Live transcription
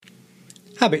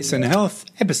Habits and Health,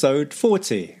 episode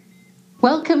 40.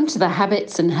 Welcome to the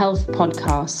Habits and Health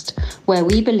podcast, where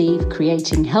we believe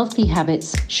creating healthy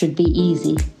habits should be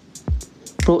easy.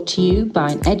 Brought to you by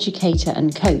an educator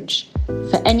and coach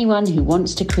for anyone who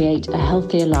wants to create a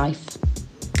healthier life.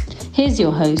 Here's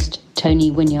your host,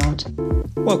 Tony Wynyard.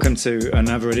 Welcome to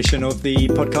another edition of the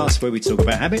podcast where we talk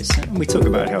about habits and we talk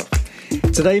about health.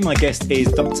 Today my guest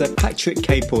is Dr. Patrick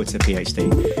K. Porter,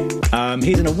 PhD.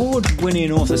 He's an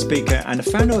award-winning author, speaker and the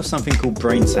founder of something called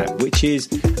BrainTap, which is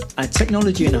a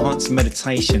technology-enhanced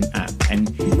meditation app. And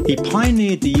he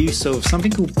pioneered the use of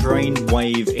something called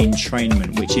brainwave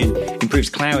entrainment, which improves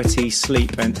clarity,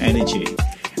 sleep and energy.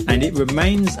 And it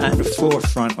remains at the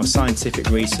forefront of scientific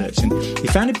research. And he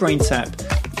founded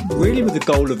BrainTap really with the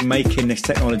goal of making this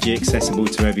technology accessible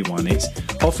to everyone. It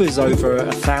offers over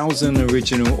 1,000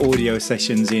 original audio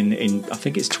sessions in I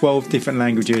think it's 12 different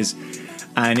languages,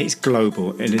 and it's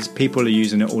global. People are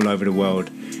using it all over the world.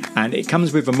 And it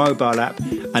comes with a mobile app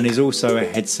and is also a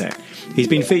headset. He's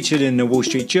been featured in the Wall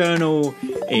Street Journal,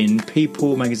 in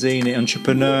People magazine,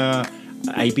 Entrepreneur,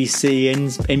 ABC,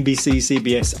 NBC,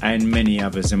 CBS, and many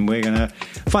others. And we're going to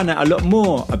find out a lot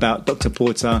more about Dr.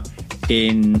 Porter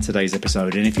in today's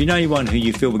episode. And if you know anyone who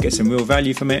you feel will get some real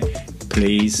value from it,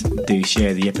 please do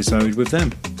share the episode with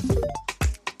them.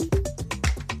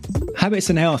 Habits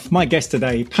and Health, my guest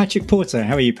today, Patrick Porter.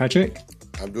 How are you, Patrick?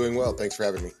 I'm doing well. Thanks for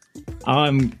having me.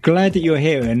 I'm glad that you're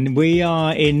here. And we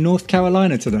are in North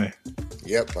Carolina today.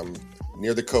 Yep, I'm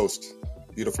near the coast.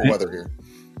 Beautiful weather here.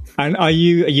 And are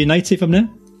you native from there?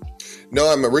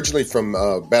 No, I'm originally from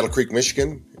Battle Creek,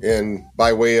 Michigan, and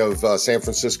by way of San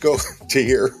Francisco to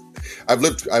here. I've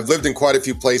lived in quite a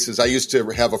few places. I used to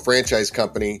have a franchise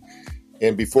company,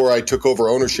 and before I took over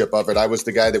ownership of it, I was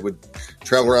the guy that would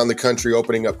travel around the country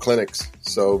opening up clinics.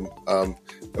 So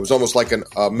it was almost like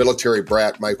a military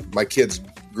brat. My kids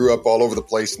grew up all over the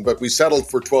place, but we settled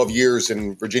for 12 years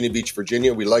in Virginia Beach,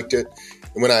 Virginia. We liked it.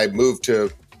 And when I moved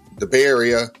to the Bay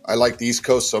Area, I like the East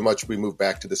Coast so much, we moved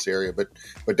back to this area, but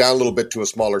down a little bit to a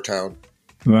smaller town.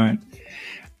 Right.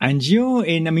 And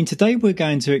today we're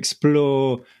going to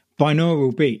explore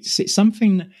binaural beats. It's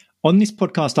something on this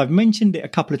podcast, I've mentioned it a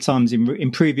couple of times in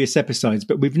previous episodes,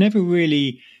 but we've never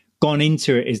really gone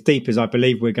into it as deep as I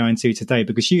believe we're going to today,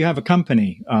 because you have a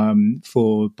company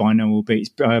for binaural beats,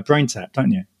 BrainTap,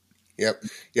 don't you? Yep.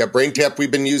 Yeah, BrainTap,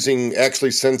 we've been using,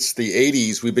 actually since the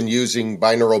 80s, we've been using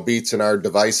binaural beats in our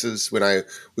devices. When I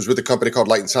was with a company called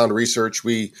Light and Sound Research,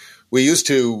 we used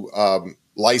to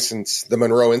license the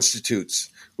Monroe Institutes,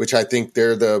 which I think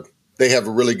they have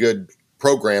a really good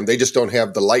program. They just don't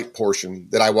have the light portion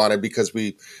that I wanted, because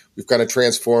we've kind of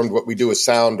transformed what we do with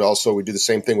sound. Also, we do the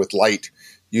same thing with light,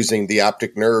 using the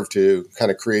optic nerve to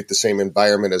kind of create the same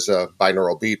environment as a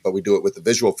binaural beat, but we do it with the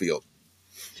visual field.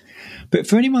 But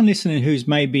for anyone listening who's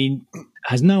maybe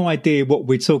has no idea what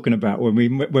we're talking about when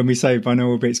we say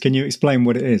binaural beats, can you explain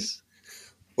what it is?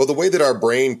 Well, the way that our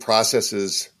brain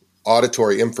processes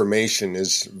auditory information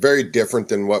is very different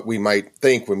than what we might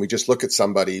think when we just look at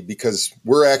somebody, because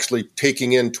we're actually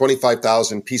taking in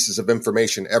 25,000 pieces of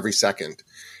information every second.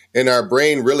 And our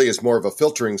brain really is more of a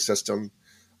filtering system.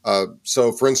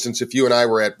 So, for instance, if you and I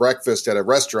were at breakfast at a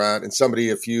restaurant and somebody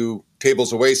a few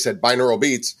tables away said binaural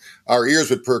beats, our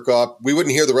ears would perk up. We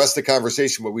wouldn't hear the rest of the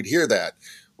conversation, but we'd hear that.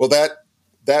 Well,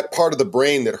 that part of the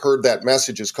brain that heard that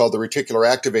message is called the reticular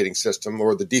activating system,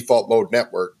 or the default mode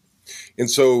network. And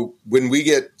so when we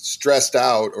get stressed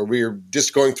out or we're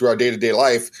just going through our day-to-day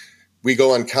life, we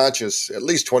go unconscious at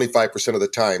least 25% of the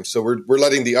time. So we're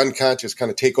letting the unconscious kind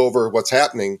of take over what's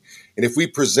happening. And if we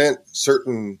present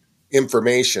certain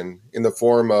information in the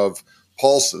form of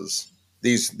pulses,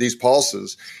 these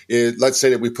pulses, let's say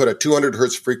that we put a 200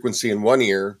 hertz frequency in one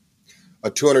ear,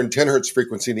 a 210 hertz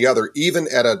frequency in the other, even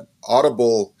at an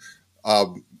audible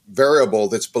variable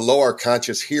that's below our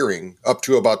conscious hearing, up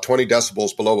to about 20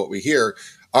 decibels below what we hear,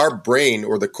 our brain,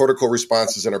 or the cortical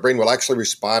responses in our brain, will actually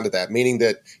respond to that, meaning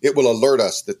that it will alert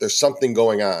us that there's something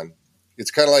going on.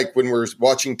 It's kind of like when we're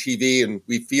watching TV and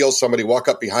we feel somebody walk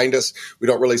up behind us. We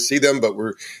don't really see them, but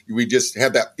we just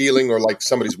have that feeling, or like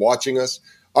somebody's watching us.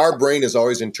 Our brain is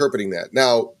always interpreting that.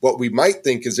 Now, what we might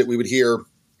think is that we would hear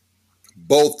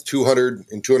both 200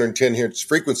 and 210 hertz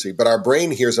frequency, but our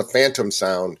brain hears a phantom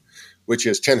sound, which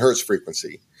is 10 hertz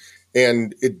frequency.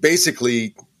 And it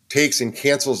basically takes and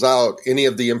cancels out any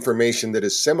of the information that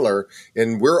is similar,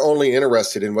 and we're only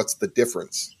interested in what's the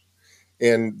difference.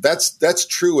 And that's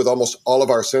true with almost all of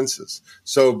our senses.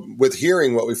 So with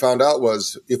hearing, what we found out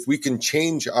was if we can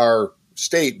change our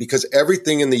state, because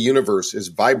everything in the universe is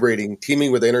vibrating,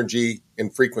 teeming with energy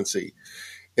and frequency.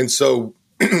 And so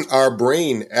our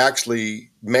brain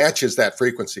actually matches that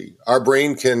frequency. Our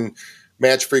brain can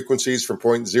match frequencies from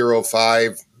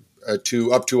 0.05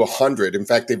 to up to 100. In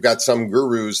fact, they've got some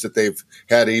gurus that they've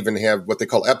had even have what they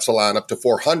call epsilon up to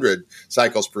 400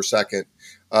 cycles per second.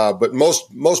 But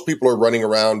most people are running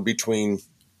around between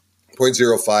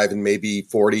 0.05 and maybe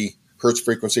 40 hertz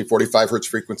frequency, 45 hertz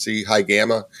frequency, high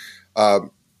gamma.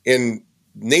 And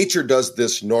nature does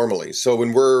this normally. So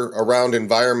when we're around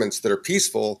environments that are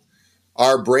peaceful,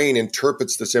 our brain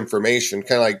interprets this information,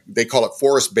 kind of like they call it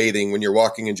forest bathing when you're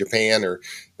walking in Japan or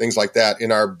things like that.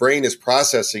 And our brain is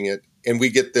processing it, and we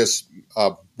get this,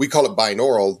 we call it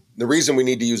binaural. The reason we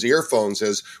need to use earphones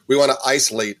is we want to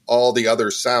isolate all the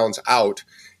other sounds out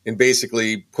and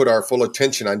basically put our full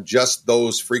attention on just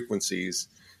those frequencies.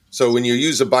 So when you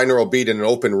use a binaural beat in an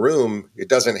open room, it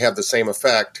doesn't have the same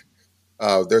effect.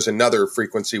 There's another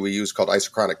frequency we use called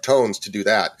isochronic tones to do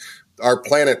that. Our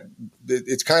planet,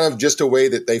 it's kind of just a way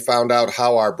that they found out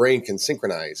how our brain can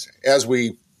synchronize. As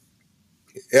we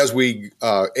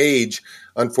age,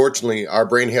 unfortunately, our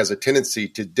brain has a tendency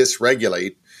to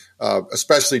dysregulate,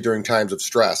 especially during times of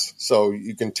stress. So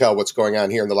you can tell what's going on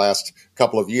here in the last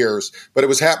couple of years. But it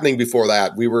was happening before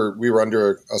that. We were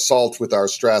under assault with our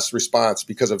stress response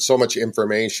because of so much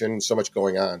information, so much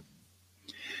going on.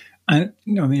 And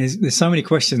I mean, there's so many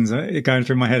questions going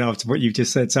through my head after what you've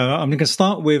just said. So I'm going to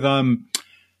start with,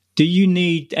 do you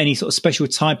need any sort of special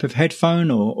type of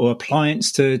headphone or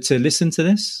appliance to listen to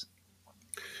this?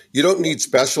 You don't need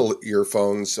special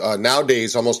earphones.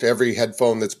 Nowadays, almost every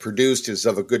headphone that's produced is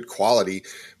of a good quality.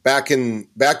 Back when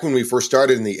we first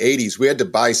started in the 80s, we had to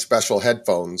buy special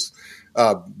headphones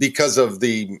because of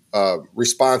the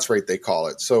response rate, they call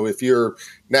it. So if you're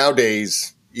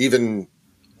nowadays, even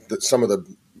some of the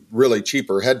really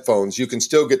cheaper headphones, you can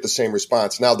still get the same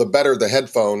response. Now, the better the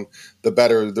headphone, the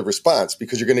better the response,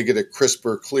 because you're going to get a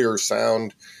crisper, clearer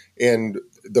sound, and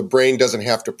the brain doesn't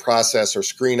have to process or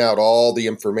screen out all the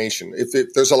information.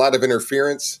 If there's a lot of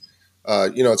interference,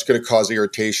 it's going to cause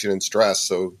irritation and stress.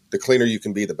 So the cleaner you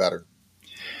can be, the better.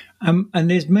 And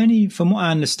there's many, from what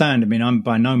I understand, I mean, I'm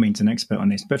by no means an expert on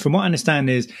this, but from what I understand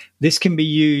is this can be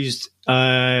used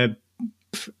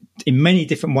in many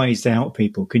different ways to help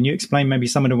people. Can you explain maybe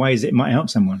some of the ways it might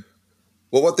help someone?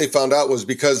 Well, what they found out was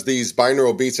because these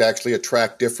binaural beats actually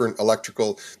attract different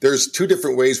electrical, there's two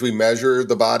different ways we measure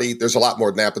the body. There's a lot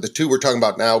more than that, but the two we're talking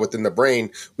about now within the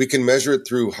brain, we can measure it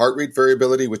through heart rate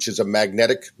variability, which is a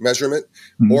magnetic measurement,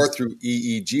 or through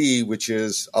EEG, which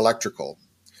is electrical.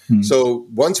 So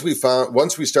once we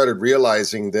started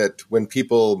realizing that when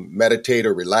people meditate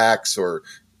or relax or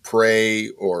pray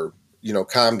or,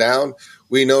 calm down,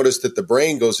 we noticed that the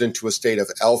brain goes into a state of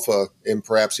alpha and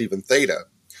perhaps even theta.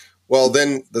 Well,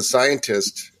 then the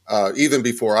scientists, even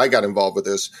before I got involved with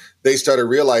this, they started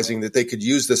realizing that they could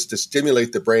use this to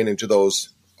stimulate the brain into those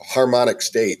harmonic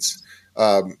states.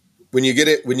 When you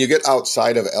get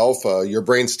outside of alpha, your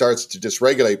brain starts to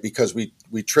dysregulate because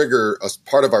we trigger a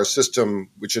part of our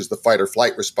system, which is the fight or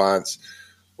flight response,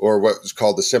 or what is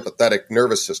called the sympathetic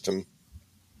nervous system.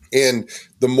 And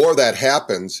the more that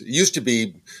happens, it used to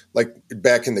be like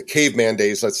back in the caveman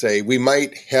days, let's say, we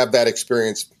might have that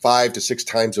experience 5 to 6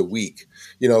 times a week.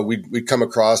 We'd come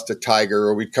across a tiger,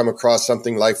 or we'd come across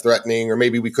something life-threatening, or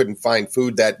maybe we couldn't find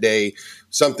food that day.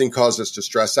 Something caused us to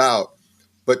stress out.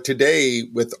 But today,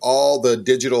 with all the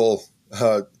digital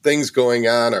things going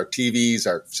on, our TVs,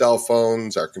 our cell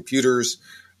phones, our computers,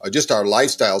 just our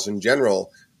lifestyles in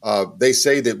general, they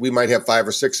say that we might have 5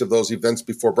 or 6 of those events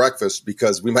before breakfast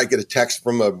because we might get a text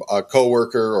from a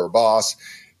coworker or a boss,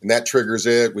 and that triggers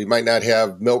it. We might not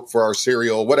have milk for our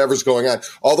cereal, whatever's going on.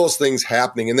 All those things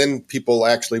happening, and then people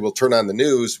actually will turn on the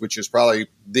news, which is probably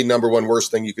the number one worst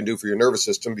thing you can do for your nervous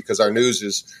system, because our news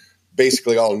is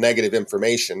basically all negative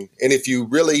information. And if you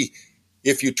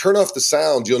turn off the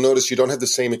sound, you'll notice you don't have the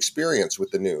same experience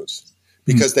with the news,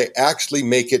 because they actually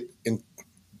make it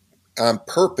on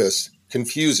purpose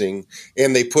confusing,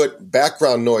 and they put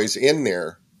background noise in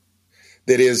there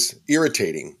that is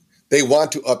irritating. They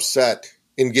want to upset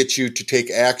and get you to take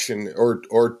action,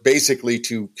 or basically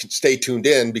to stay tuned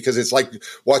in, because it's like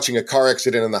watching a car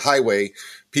accident on the highway.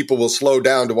 People will slow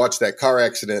down to watch that car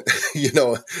accident,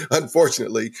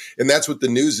 unfortunately. And that's what the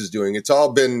news is doing. It's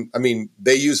all been,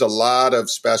 they use a lot of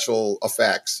special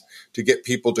effects to get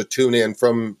people to tune in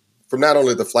from not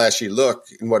only the flashy look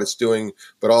and what it's doing,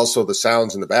 but also the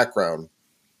sounds in the background.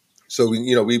 So, when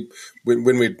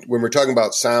we're talking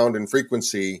about sound and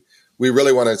frequency, we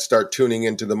really want to start tuning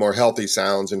into the more healthy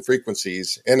sounds and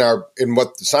frequencies. And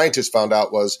what the scientists found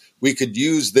out was we could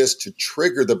use this to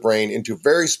trigger the brain into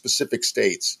very specific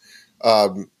states.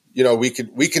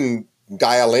 We can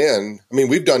dial in. I mean,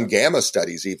 we've done gamma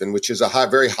studies even, which is a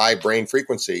very high brain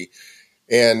frequency.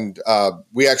 And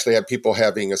we actually have people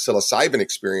having psilocybin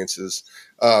experiences,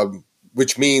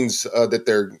 which means that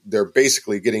they're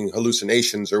basically getting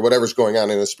hallucinations or whatever's going on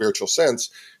in a spiritual sense,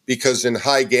 because in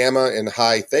high gamma and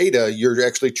high theta, you're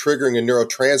actually triggering a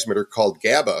neurotransmitter called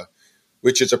GABA,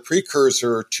 which is a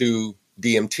precursor to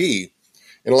DMT.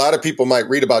 And a lot of people might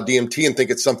read about DMT and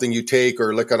think it's something you take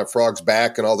or lick on a frog's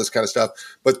back and all this kind of stuff.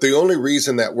 But the only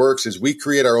reason that works is we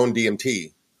create our own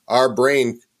DMT. Our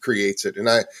brain creates it. And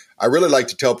I really like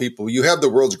to tell people, you have the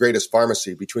world's greatest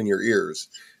pharmacy between your ears.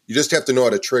 You just have to know how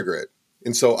to trigger it.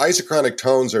 And so isochronic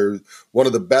tones are one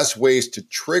of the best ways to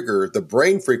trigger the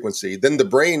brain frequency. Then the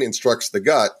brain instructs the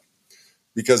gut,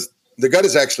 because the gut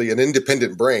is actually an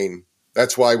independent brain.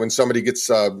 That's why when somebody gets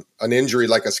an injury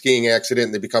like a skiing accident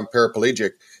and they become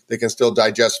paraplegic, they can still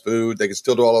digest food. They can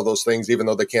still do all of those things, even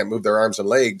though they can't move their arms and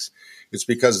legs. It's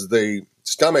because the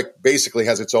stomach basically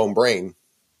has its own brain.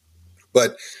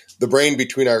 But the brain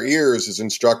between our ears is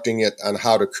instructing it on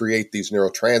how to create these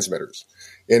neurotransmitters.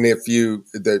 And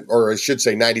or I should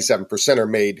say 97% are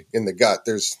made in the gut.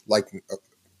 There's like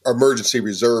emergency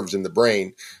reserves in the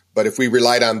brain. But if we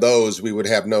relied on those, we would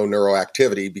have no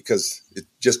neuroactivity, because it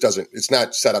just it's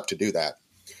not set up to do that.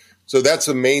 So that's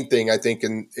the main thing, I think.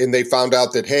 And they found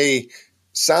out that, hey,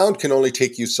 sound can only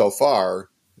take you so far.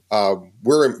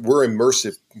 We're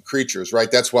immersive creatures, right?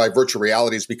 That's why virtual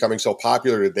reality is becoming so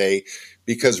popular today,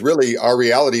 because really our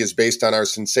reality is based on our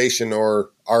sensation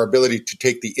or our ability to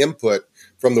take the input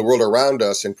from the world around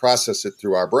us and process it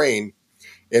through our brain.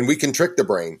 And we can trick the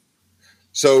brain.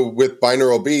 So with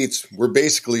binaural beats, we're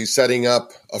basically setting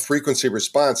up a frequency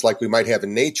response like we might have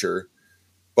in nature,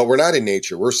 but we're not in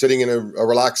nature. We're sitting in a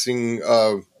relaxing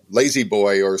lazy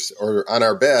boy or on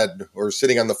our bed or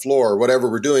sitting on the floor or whatever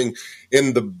we're doing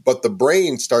but the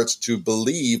brain starts to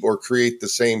believe or create the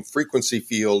same frequency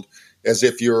field as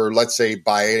if you're, let's say,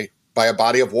 by a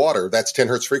body of water. That's 10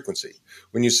 hertz frequency.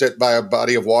 When you sit by a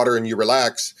body of water and you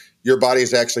relax, your body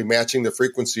is actually matching the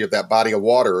frequency of that body of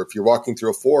water. If you're walking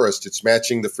through a forest, it's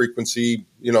matching the frequency,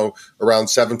 around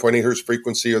 7.8 hertz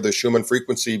frequency or the Schumann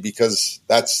frequency, because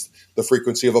that's the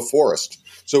frequency of a forest.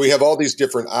 So we have all these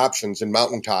different options in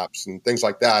mountaintops and things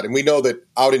like that. And we know that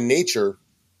out in nature,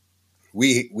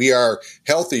 we are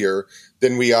healthier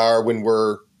than we are when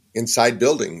we're inside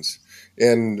buildings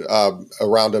and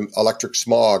around electric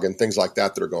smog and things like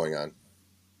that are going on.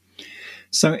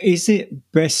 So is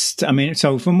it best,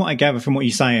 so from what I gather from what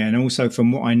you say, and also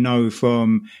from what I know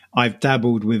from, I've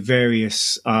dabbled with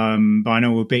various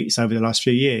binaural beats over the last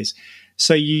few years.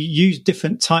 So you use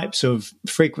different types of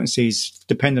frequencies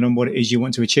depending on what it is you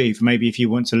want to achieve. Maybe if you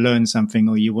want to learn something,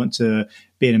 or you want to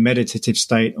be in a meditative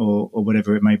state, or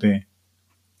whatever it may be.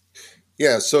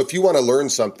 Yeah, so if you want to learn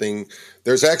something,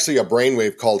 there's actually a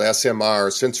brainwave called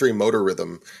SMR, sensory motor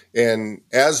rhythm. And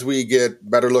as we get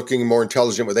better looking, more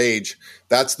intelligent with age,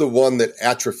 that's the one that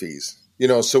atrophies.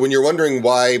 So when you're wondering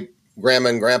why grandma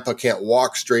and grandpa can't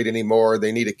walk straight anymore,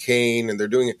 they need a cane and they're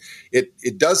doing it,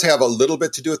 it does have a little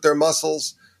bit to do with their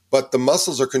muscles, but the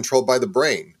muscles are controlled by the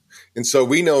brain. And so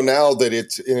we know now that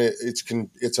it's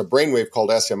a brainwave called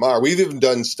SMR. We've even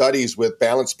done studies with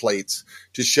balance plates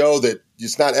to show that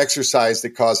it's not exercise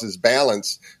that causes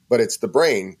balance, but it's the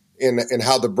brain and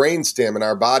how the brainstem in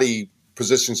our body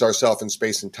positions ourselves in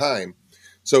space and time.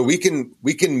 So we can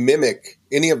mimic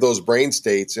any of those brain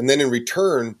states, and then in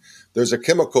return, there's a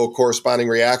chemical corresponding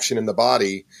reaction in the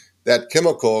body. That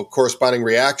chemical corresponding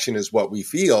reaction is what we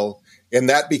feel. And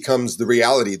that becomes the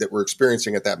reality that we're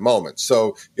experiencing at that moment.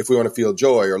 So if we want to feel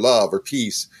joy or love or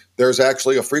peace, there's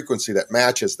actually a frequency that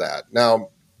matches that. Now,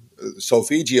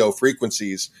 solfeggio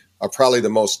frequencies are probably the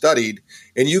most studied.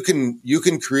 And you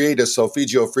can create a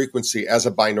solfeggio frequency as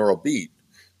a binaural beat,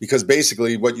 because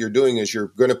basically what you're doing is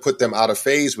you're going to put them out of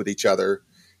phase with each other.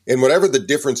 And whatever the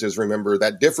difference is, remember,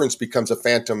 that difference becomes a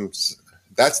phantom.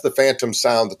 That's the phantom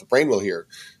sound that the brain will hear.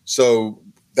 So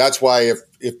that's why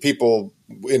if people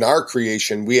in our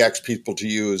creation, we ask people to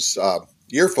use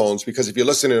earphones, because if you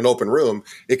listen in an open room,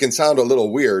 it can sound a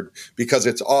little weird because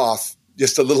it's off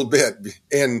just a little bit.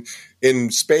 And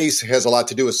in space has a lot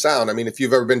to do with sound. If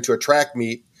you've ever been to a track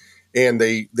meet and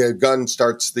the gun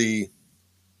starts the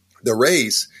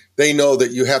race, they know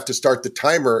that you have to start the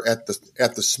timer at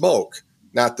the smoke,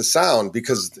 not the sound,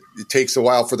 because it takes a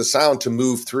while for the sound to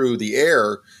move through the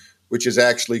air, which is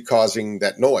actually causing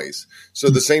that noise. So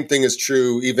the same thing is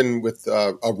true even with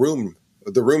the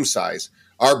room size.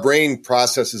 Our brain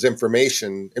processes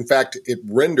information. In fact, it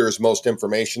renders most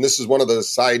information. This is one of the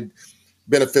side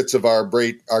benefits of our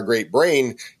great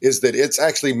brain, is that it's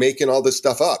actually making all this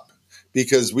stuff up,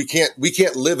 because we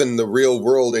can't live in the real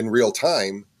world in real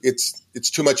time. It's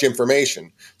too much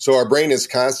information. So our brain is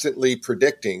constantly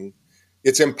predicting.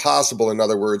 It's impossible, in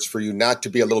other words, for you not to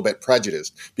be a little bit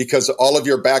prejudiced, because all of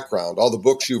your background, all the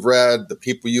books you've read, the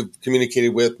people you've communicated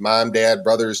with, mom, dad,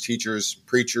 brothers, teachers,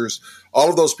 preachers, all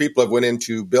of those people have went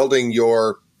into building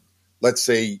your, let's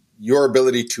say, your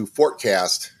ability to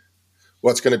forecast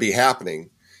what's going to be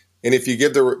happening. And if you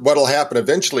give what'll happen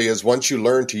eventually is once you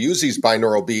learn to use these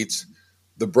binaural beats,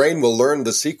 the brain will learn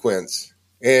the sequence.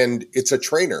 And it's a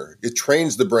trainer. It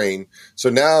trains the brain. So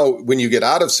now when you get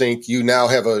out of sync, you now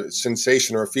have a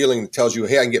sensation or a feeling that tells you,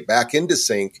 hey, I can get back into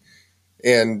sync,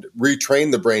 and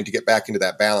retrain the brain to get back into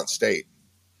that balanced state.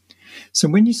 So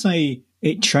when you say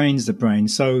it trains the brain,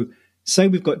 so say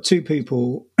we've got two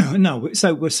people,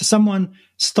 so someone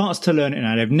starts to learn it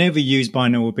now. They've never used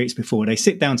binaural beats before. They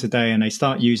sit down today and they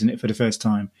start using it for the first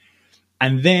time.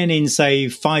 And then in, say,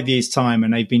 5 years' time,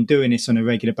 and they've been doing this on a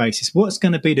regular basis, what's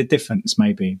going to be the difference,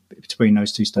 maybe, between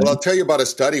those two studies? Well, I'll tell you about a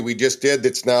study we just did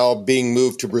that's now being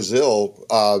moved to Brazil.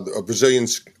 A Brazilian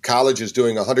college is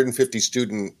doing a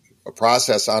 150-student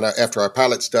process after our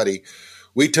pilot study.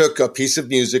 We took a piece of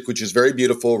music, which is very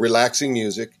beautiful, relaxing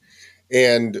music,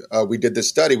 and we did this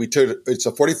study. It's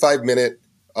a 45-minute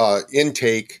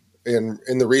intake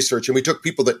in the research, and we took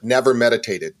people that never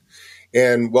meditated.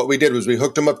 And what we did was we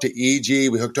hooked them up to EEG,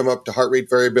 we hooked them up to heart rate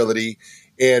variability,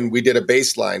 and we did a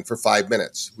baseline for 5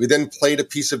 minutes. We then played a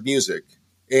piece of music,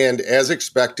 and as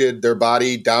expected, their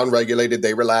body downregulated,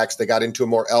 they relaxed, they got into a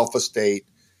more alpha state.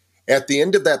 At the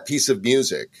end of that piece of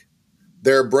music,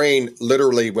 their brain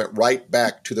literally went right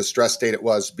back to the stress state it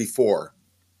was before.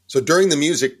 So during the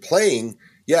music playing,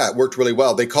 yeah, it worked really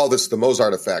well. They call this the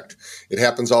Mozart effect. It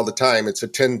happens all the time. It's a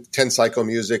 10 cycle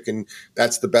music, and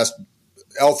that's the best.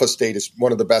 Alpha state is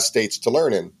one of the best states to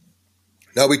learn in.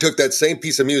 Now, we took that same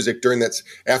piece of music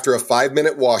after a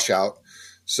 5-minute washout.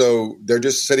 So they're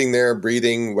just sitting there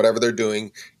breathing, whatever they're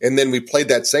doing. And then we played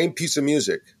that same piece of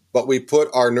music, but we put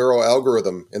our neural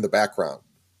algorithm in the background.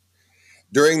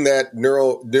 During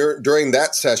that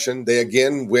session, they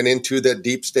again went into that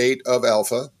deep state of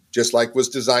alpha, just like was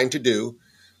designed to do.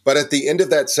 But at the end of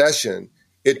that session,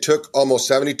 it took almost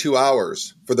 72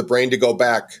 hours for the brain to go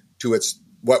back to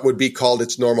what would be called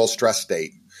its normal stress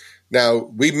state.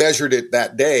 Now, we measured it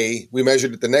that day, we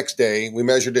measured it the next day, we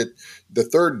measured it the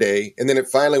third day, and then it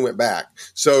finally went back.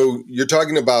 So you're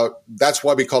talking about, that's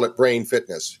why we call it brain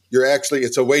fitness.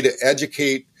 It's a way to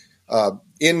educate.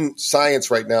 In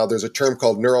science right now, there's a term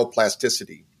called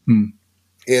neuroplasticity.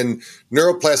 And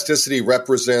neuroplasticity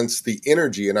represents the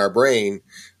energy in our brain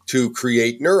to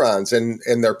create neurons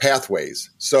and their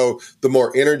pathways. So the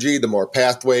more energy, the more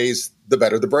pathways, the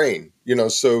better the brain.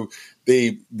 So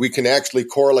we can actually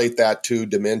correlate that to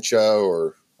dementia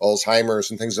or Alzheimer's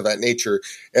and things of that nature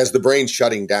as the brain's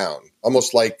shutting down.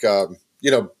 Almost like,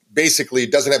 basically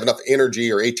it doesn't have enough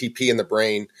energy or ATP in the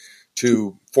brain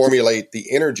to formulate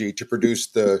the energy to produce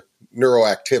the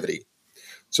neuroactivity.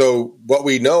 So what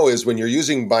we know is when you're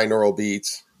using binaural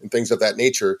beats and things of that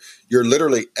nature, you're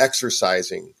literally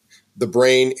exercising the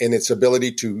brain and its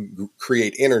ability to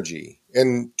create energy.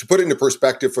 And to put it into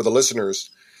perspective for the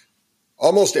listeners,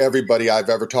 almost everybody I've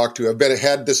ever talked to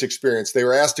had this experience. They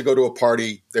were asked to go to a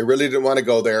party. They really didn't want to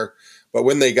go there. But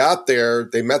when they got there,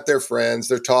 they met their friends,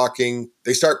 they're talking,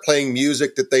 they start playing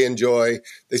music that they enjoy,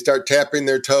 they start tapping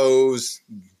their toes,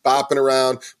 bopping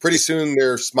around. Pretty soon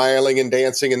they're smiling and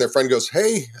dancing, and their friend goes,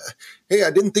 hey, I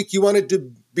didn't think you wanted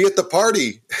to be at the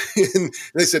party. And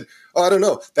they said, oh, I don't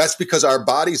know. That's because our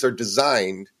bodies are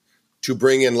designed to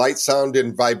bring in light, sound,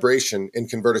 and vibration and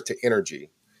convert it to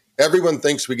energy. Everyone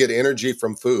thinks we get energy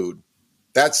from food.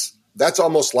 That's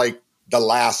almost like the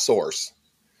last source.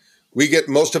 We get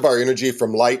most of our energy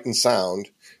from light and sound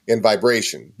and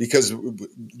vibration, because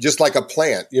just like a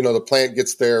plant, the plant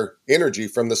gets their energy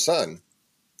from the sun.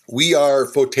 We are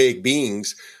photic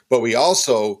beings, but we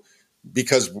also,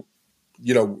 because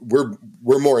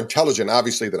we're more intelligent,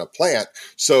 obviously, than a plant,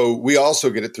 so we also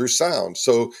get it through sound.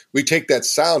 So we take that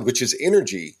sound, which is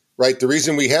energy, right? The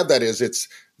reason we have that is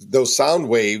those sound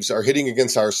waves are hitting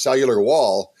against our cellular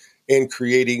wall and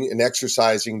creating and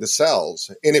exercising the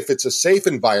cells. And if it's a safe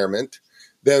environment,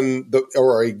 then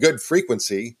or a good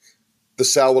frequency, the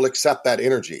cell will accept that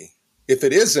energy. If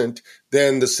it isn't,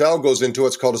 then the cell goes into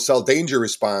what's called a cell danger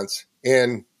response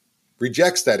and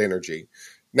rejects that energy.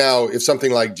 Now, if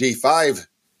something like G5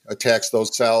 attacks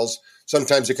those cells,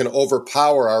 sometimes it can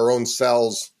overpower our own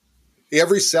cells.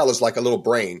 Every cell is like a little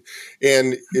brain.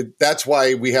 And that's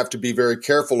why we have to be very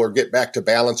careful or get back to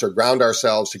balance or ground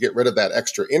ourselves to get rid of that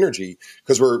extra energy,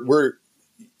 because we're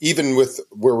even with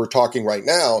where we're talking right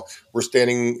now, we're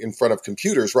standing in front of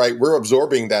computers, right? We're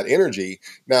absorbing that energy.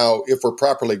 Now, if we're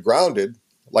properly grounded,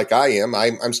 like I am,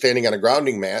 I'm standing on a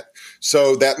grounding mat.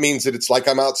 So that means that it's like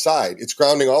I'm outside. It's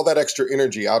grounding all that extra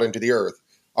energy out into the earth.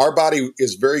 Our body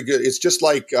is very good. It's just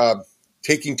like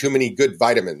taking too many good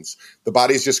vitamins. The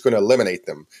body's just going to eliminate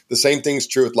them. The same thing's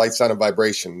true with light, sound, and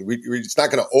vibration. It's not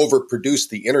going to overproduce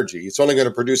the energy. It's only going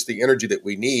to produce the energy that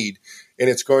we need, and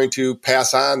it's going to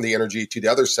pass on the energy to the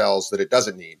other cells that it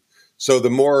doesn't need. So the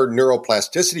more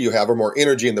neuroplasticity you have, or more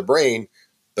energy in the brain,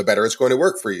 the better it's going to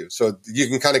work for you. So you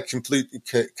can kind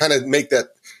of make that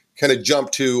kind of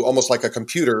jump to almost like a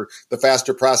computer. The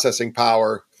faster processing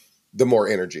power, the more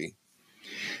energy.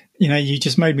 You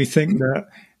just made me think that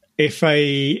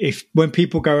if when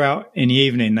people go out in the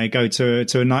evening, they go to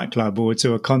a nightclub or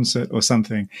to a concert or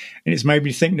something, and it's made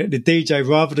me think that the DJ,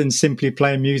 rather than simply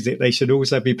playing music, they should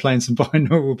also be playing some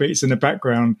binaural beats in the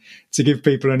background to give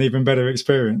people an even better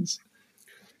experience.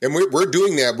 And we're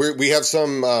doing that. We have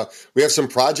some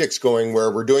projects going where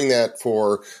we're doing that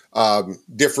for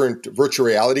different virtual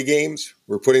reality games.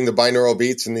 We're putting the binaural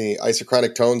beats and the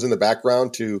isochronic tones in the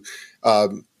background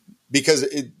because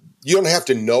you don't have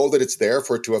to know that it's there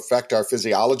for it to affect our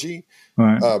physiology.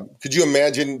 Right. Could you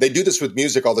imagine? They do this with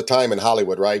music all the time in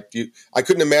Hollywood, right? I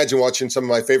couldn't imagine watching some of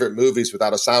my favorite movies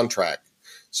without a soundtrack.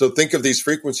 So think of these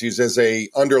frequencies as a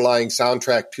underlying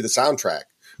soundtrack to the soundtrack.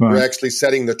 Right. We're actually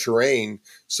setting the terrain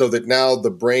so that now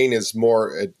the brain is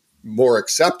more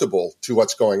acceptable to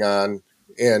what's going on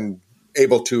and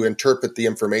able to interpret the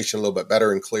information a little bit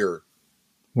better and clearer.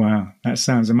 Wow, that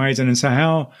sounds amazing. And so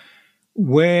how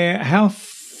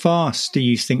fast do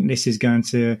you think this is going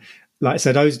to, like I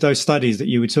said, those studies that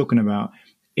you were talking about,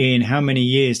 in how many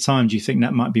years' time do you think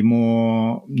that might be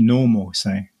more normal,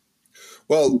 say?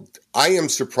 Well, I am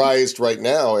surprised right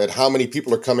now at how many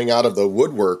people are coming out of the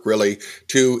woodwork, really,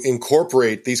 to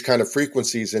incorporate these kind of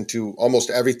frequencies into almost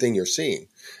everything you're seeing.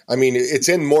 I mean, it's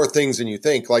in more things than you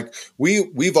think. Like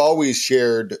we've always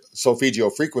shared solfeggio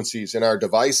frequencies in our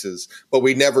devices, but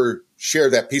we never share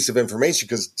that piece of information,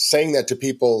 because saying that to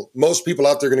people, most people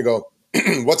out there are going to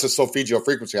go, what's a solfeggio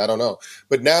frequency? I don't know.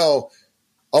 But now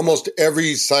almost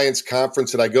every science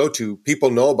conference that I go to, people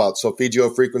know about solfeggio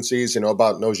frequencies, they know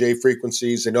about Nogier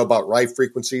frequencies, they know about Rife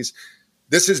frequencies.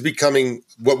 This is becoming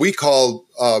what we call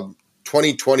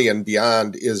 2020 and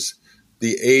beyond is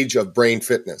the age of brain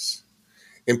fitness.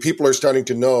 And people are starting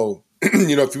to know,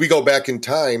 if we go back in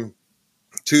time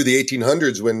to the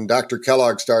 1800s when Dr.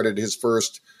 Kellogg started his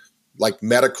first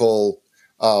medical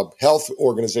health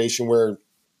organization, where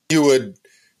you would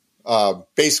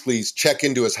basically check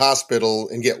into his hospital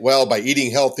and get well by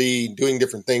eating healthy, doing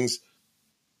different things.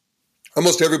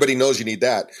 Almost everybody knows you need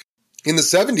that. In the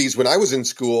 70s, when I was in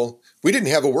school, we didn't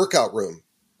have a workout room.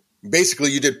 Basically,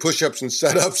 you did push-ups and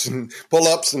set-ups and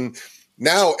pull-ups, and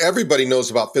now everybody knows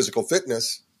about physical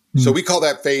fitness. So we call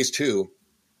that phase 2.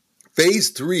 Phase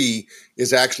 3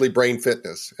 is actually brain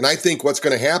fitness. And I think what's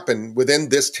going to happen within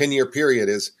this 10-year period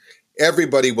is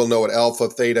everybody will know what alpha,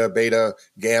 theta, beta,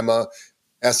 gamma,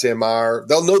 SMR.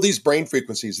 They'll know these brain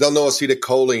frequencies. They'll know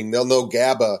acetylcholine. They'll know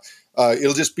GABA.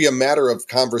 It'll just be a matter of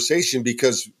conversation,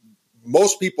 because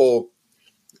most people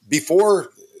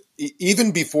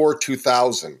even before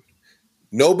 2000,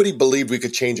 nobody believed we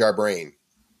could change our brain.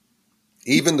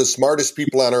 Even the smartest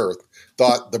people on earth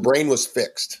thought the brain was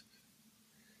fixed.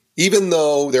 Even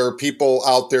though there are people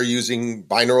out there using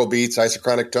binaural beats,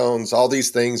 isochronic tones, all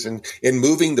these things, and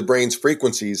moving the brain's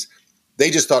frequencies, they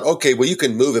just thought, okay, well, you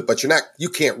can move it, but you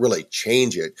can't really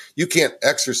change it. You can't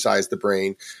exercise the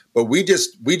brain. But we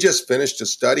just finished a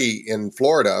study in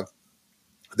Florida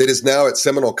that is now at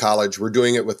Seminole College. We're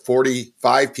doing it with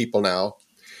 45 people now.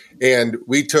 And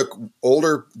we took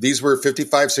these were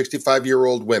 55,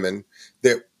 65-year-old women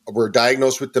that were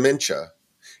diagnosed with dementia.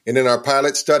 And in our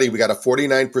pilot study, we got a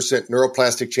 49%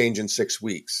 neuroplastic change in 6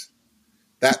 weeks.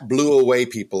 That blew away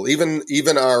people. Even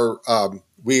our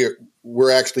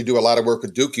we're actually do a lot of work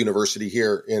with Duke University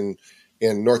here in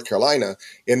North Carolina,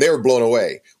 and they were blown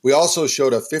away. We also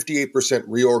showed a 58%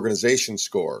 reorganization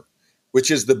score, which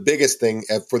is the biggest thing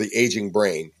for the aging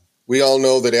brain. We all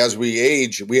know that as we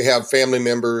age, we have family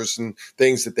members and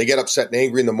things that they get upset and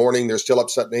angry in the morning. They're still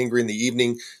upset and angry in the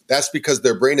evening. That's because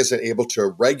their brain isn't able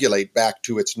to regulate back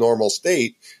to its normal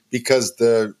state, because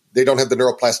they don't have the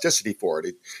neuroplasticity for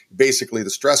it. Basically, the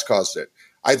stress caused it.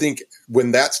 I think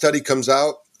when that study comes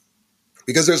out,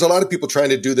 because there's a lot of people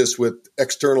trying to do this with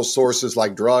external sources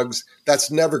like drugs, that's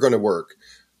never going to work.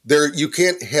 You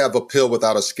can't have a pill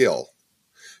without a skill.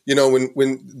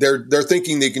 When they're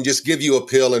thinking they can just give you a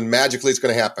pill and magically it's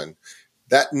going to happen.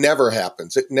 That never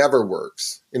happens. It never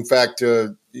works. In fact,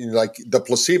 like the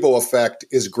placebo effect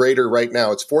is greater right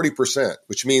now. It's 40%,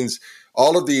 which means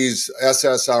all of these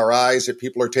SSRIs that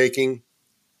people are taking,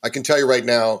 I can tell you right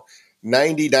now,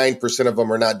 99% of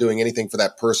them are not doing anything for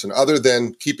that person other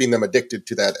than keeping them addicted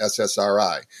to that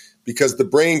SSRI, because the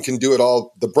brain can do it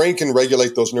all. The brain can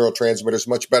regulate those neurotransmitters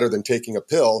much better than taking a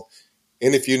pill.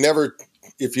 And if you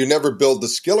never build the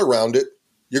skill around it,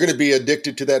 you're going to be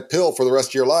addicted to that pill for the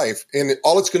rest of your life. And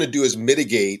all it's going to do is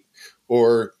mitigate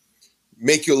or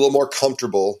make you a little more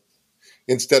comfortable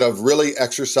instead of really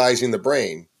exercising the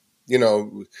brain.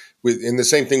 And the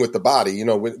same thing with the body.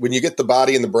 When you get the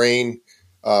body and the brain,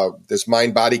 this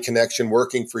mind-body connection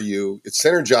working for you, it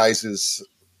synergizes,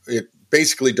 it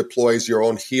basically deploys your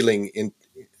own healing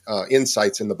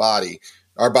insights in the body.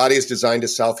 Our body is designed to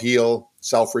self-heal,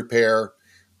 self-repair,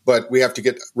 but we have to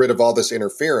get rid of all this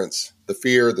interference, the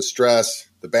fear, the stress,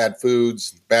 the bad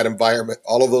foods, bad environment,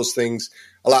 all of those things,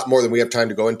 a lot more than we have time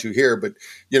to go into here. But,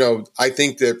 I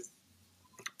think that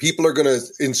people are going to,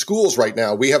 in schools right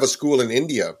now, we have a school in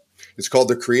India. It's called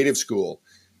the Creative School.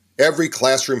 Every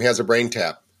classroom has a brain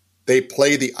tap. They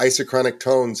play the isochronic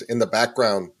tones in the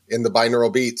background in the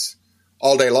binaural beats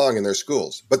all day long in their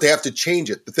schools, but they have to change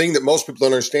it. The thing that most people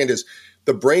don't understand is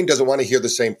the brain doesn't want to hear the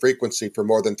same frequency for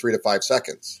more than 3 to 5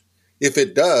 seconds. If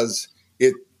it does,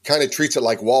 it kind of treats it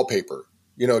like wallpaper.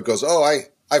 It goes,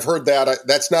 I've heard that.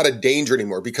 That's not a danger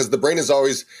anymore, because the brain is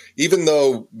always, even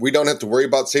though we don't have to worry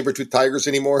about saber-toothed tigers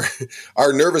anymore,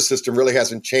 our nervous system really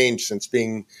hasn't changed since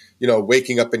being,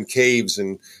 waking up in caves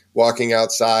and walking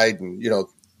outside and,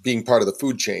 being part of the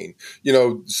food chain.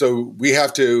 So we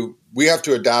have to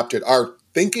adopt it. Our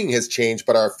thinking has changed,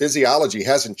 but our physiology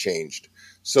hasn't changed.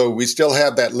 So we still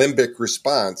have that limbic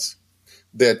response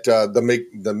that the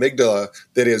amygdala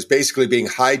that is basically being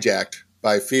hijacked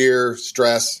by fear,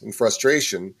 stress, and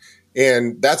frustration.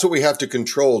 And that's what we have to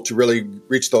control to really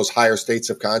reach those higher states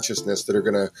of consciousness that are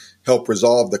going to help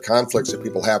resolve the conflicts that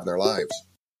people have in their lives.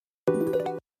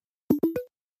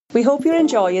 We hope you're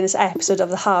enjoying this episode of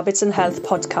the Habits and Health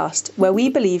podcast, where we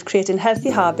believe creating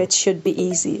healthy habits should be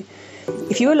easy.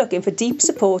 If you are looking for deep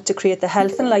support to create the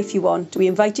health and life you want, we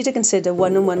invite you to consider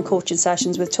one-on-one coaching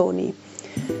sessions with Tony.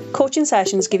 Coaching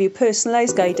sessions give you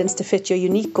personalised guidance to fit your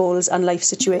unique goals and life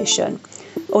situation.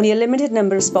 Only a limited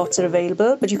number of spots are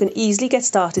available, but you can easily get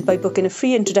started by booking a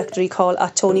free introductory call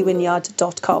at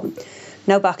tonywynyard.com.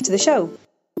 Now back to the show.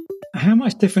 How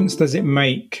much difference does it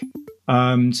make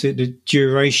to the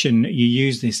duration you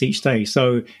use this each day?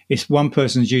 So if one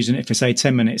person's using it for, say,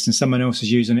 10 minutes and someone else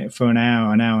is using it for an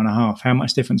hour and a half, how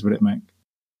much difference would it make?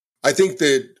 I think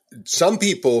that some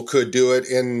people could do it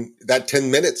in that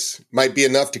 10 minutes might be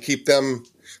enough to keep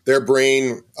their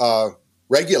brain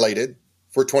regulated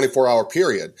for a 24-hour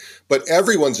period. But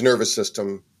everyone's nervous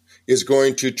system is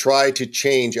going to try to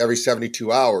change every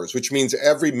 72 hours, which means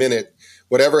every minute,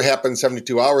 whatever happened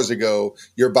 72 hours ago,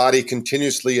 your body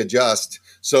continuously adjusts.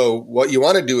 So what you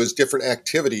want to do is different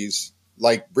activities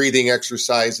like breathing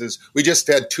exercises. We just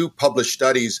had 2 published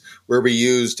studies where we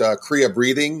used Kriya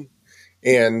breathing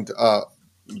and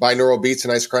binaural beats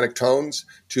and isochronic tones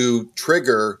to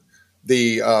trigger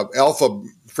the alpha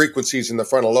frequencies in the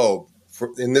frontal lobe.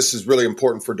 And this is really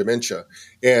important for dementia.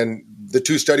 And the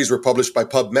 2 studies were published by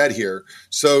PubMed here.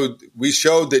 So we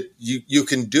showed that you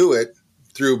can do it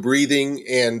through breathing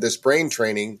and this brain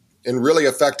training and really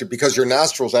effective, because your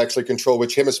nostrils actually control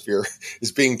which hemisphere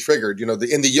is being triggered. And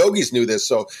the yogis knew this.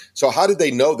 So how did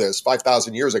they know this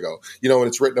 5,000 years ago? And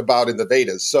it's written about in the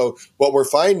Vedas. So what we're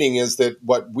finding is that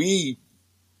what we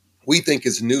think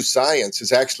is new science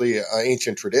is actually an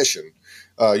ancient tradition.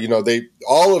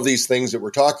 All of these things that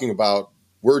we're talking about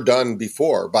were done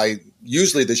before by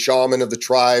usually the shaman of the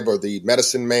tribe or the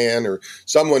medicine man, or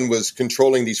someone was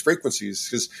controlling these frequencies,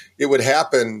 because it would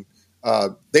happen.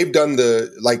 They've done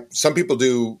some people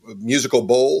do musical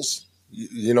bowls.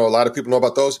 A lot of people know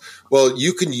about those. Well,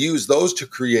 you can use those to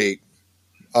create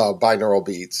binaural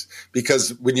beats,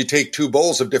 because when you take 2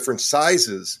 bowls of different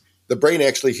sizes, the brain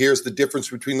actually hears the difference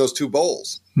between those 2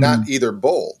 bowls, not either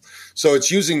bowl. So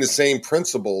it's using the same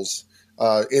principles.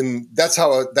 That's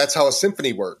how a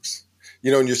symphony works.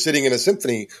 And you're sitting in a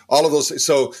symphony, all of those.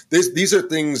 So these are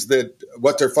things that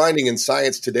what they're finding in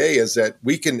science today is that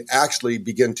we can actually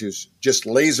begin to just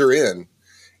laser in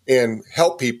and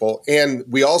help people. And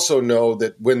we also know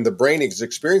that when the brain is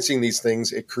experiencing these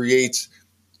things, it creates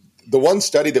the one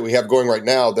study that we have going right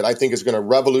now that I think is going to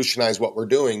revolutionize what we're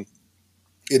doing.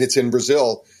 And it's in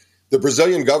Brazil. The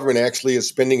Brazilian government actually is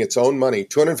spending its own money,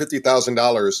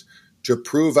 $250,000, to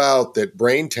prove out that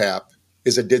BrainTap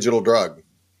is a digital drug.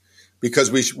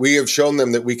 because we have shown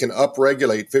them that we can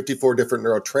upregulate 54 different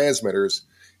neurotransmitters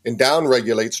and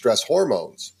downregulate stress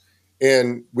hormones.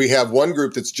 And we have one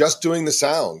group that's just doing the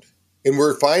sound. And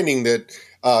we're finding that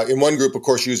in one group, of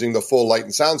course, using the full light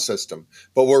and sound system.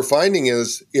 But what we're finding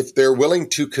is if they're willing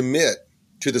to commit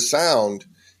to the sound,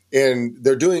 and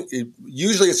they're doing,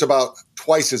 usually it's about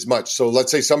twice as much. So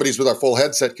let's say somebody's with our full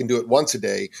headset can do it once a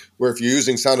day, where if you're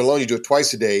using sound alone, you do it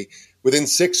twice a day. Within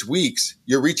 6 weeks,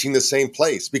 you're reaching the same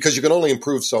place because you can only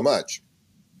improve so much.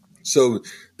 So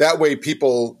that way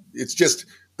people, it's just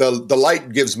the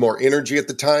light gives more energy at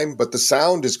the time, but the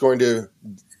sound is going to,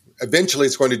 eventually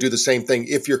it's going to do the same thing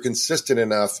if you're consistent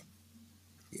enough.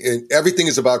 And everything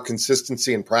is about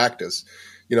consistency and practice.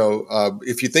 You know,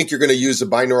 if you think you're going to use a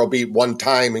binaural beat one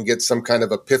time and get some kind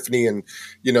of epiphany and,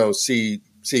 you know, see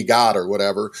God or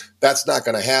whatever, that's not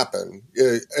going to happen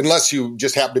unless you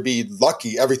just happen to be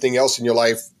lucky. Everything else in your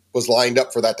life was lined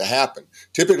up for that to happen.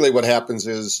 Typically what happens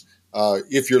is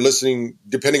if you're listening,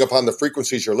 depending upon the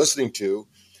frequencies you're listening to,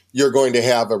 you're going to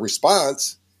have a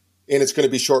response and it's going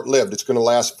to be short-lived. It's going to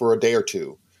last for a day or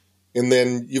two. And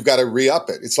then you've got to re-up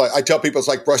it. It's like, I tell people it's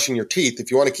like brushing your teeth.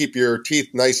 If you want to keep your teeth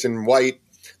nice and white,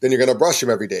 then you're going to brush them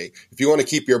every day. If you want to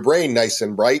keep your brain nice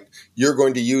and bright, you're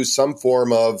going to use some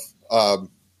form of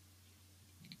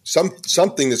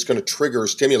something that's going to trigger or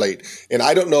stimulate. And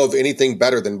I don't know of anything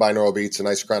better than binaural beats and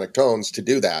isochronic tones to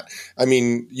do that. I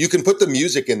mean, you can put the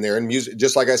music in there and music,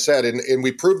 just like I said, and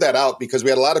we proved that out because we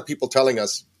had a lot of people telling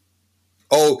us,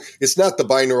 oh, it's not the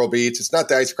binaural beats, it's not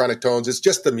the isochronic tones, it's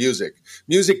just the music.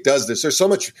 Music does this. There's so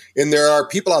much, and there are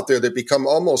people out there that become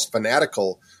almost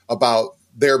fanatical about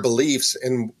their beliefs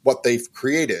and what they've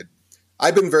created.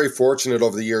 I've been very fortunate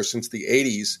over the years since the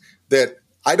 80s that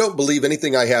I don't believe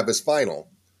anything I have is final.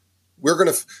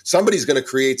 Somebody's going to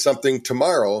create something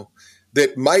tomorrow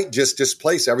that might just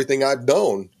displace everything I've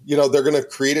known. You know, they're going to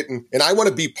create it. And I want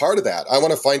to be part of that. I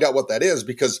want to find out what that is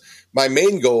because my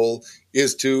main goal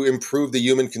is to improve the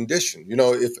human condition. You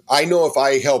know, if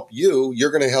I help you,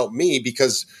 you're going to help me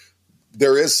because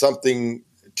there is something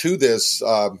to this,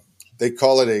 they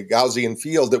call it a Gaussian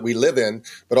field that we live in,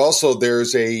 but also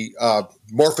there's a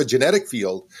morphogenetic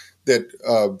field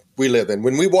that we live in.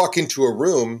 When we walk into a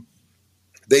room,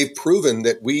 they've proven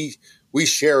that we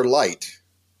share light,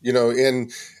 you know,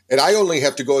 and I only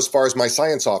have to go as far as my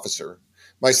science officer.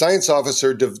 My science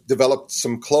officer developed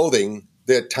some clothing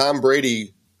that Tom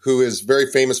Brady, who is a very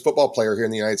famous football player here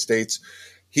in the United States,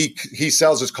 he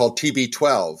sells. It's called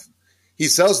TB12. He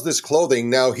sells this clothing.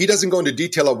 Now, he doesn't go into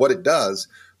detail of what it does,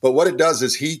 but what it does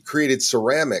is he created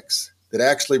ceramics that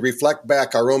actually reflect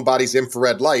back our own body's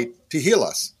infrared light to heal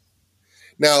us.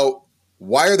 Now,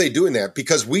 why are they doing that?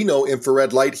 Because we know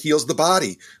infrared light heals the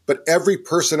body, but every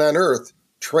person on earth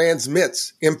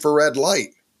transmits infrared light.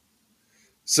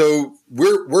 So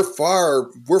we're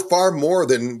far more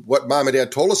than what mom and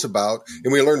dad told us about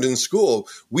and we learned in school.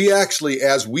 We actually,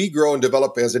 as we grow and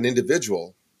develop as an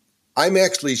individual, I'm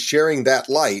actually sharing that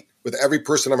light with every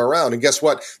person I'm around. And guess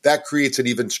what? That creates an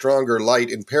even stronger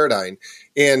light and paradigm.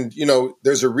 And, you know,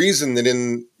 there's a reason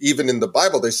that even in the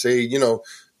Bible, they say, you know,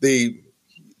 he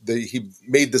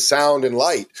made the sound and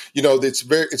light. You know,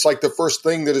 it's like the first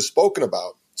thing that is spoken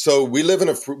about. So we live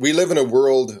in a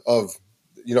world of,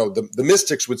 you know, the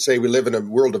mystics would say we live in a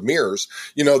world of mirrors,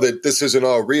 you know, that this isn't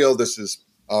all real. This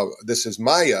is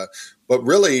Maya, but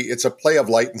really it's a play of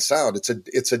light and sound.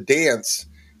 It's a dance.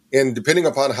 And depending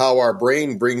upon how our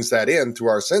brain brings that in through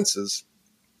our senses,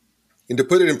 and to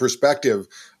put it in perspective,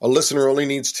 a listener only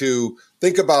needs to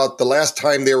think about the last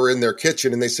time they were in their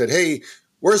kitchen and they said, hey,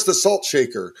 where's the salt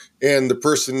shaker? And the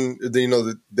person, you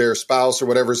know, their spouse or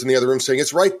whatever is in the other room saying,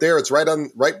 it's right there. It's right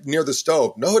near the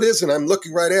stove. No, it isn't. I'm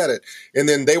looking right at it. And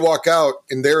then they walk out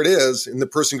and there it is. And the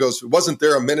person goes, it wasn't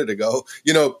there a minute ago.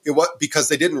 You know, because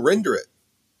they didn't render it.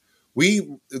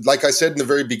 We, like I said in the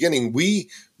very beginning, we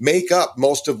make up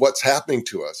most of what's happening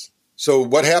to us. So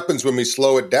what happens when we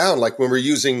slow it down, like when we're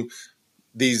using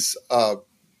these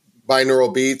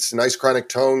binaural beats and isochronic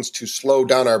tones to slow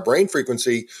down our brain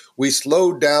frequency, we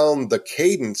slow down the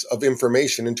cadence of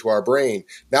information into our brain.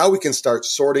 Now we can start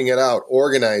sorting it out,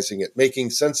 organizing it, making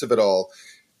sense of it all.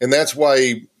 And that's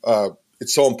why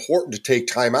it's so important to take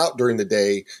time out during the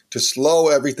day to slow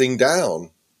everything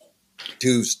down,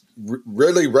 to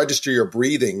really register your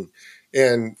breathing.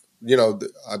 And, you know,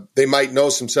 they might know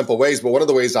some simple ways, but one of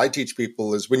the ways I teach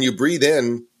people is when you breathe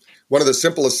in, one of the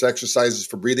simplest exercises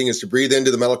for breathing is to breathe into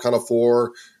the middle count of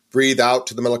 4, breathe out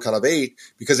to the middle count of 8,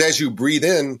 because as you breathe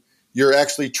in, you're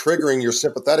actually triggering your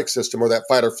sympathetic system or that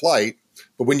fight or flight.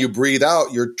 But when you breathe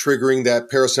out, you're triggering that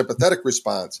parasympathetic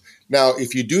response. Now,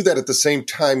 if you do that at the same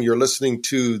time you're listening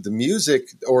to the music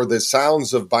or the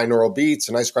sounds of binaural beats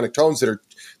and isochronic tones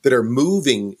that are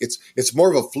moving, it's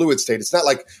more of a fluid state. It's not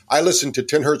like I listened to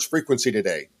 10 hertz frequency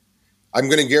today. I'm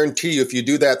going to guarantee you if you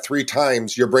do that 3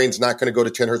 times, your brain's not going to go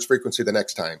to 10 hertz frequency the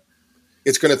next time.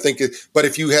 It's going to think it, but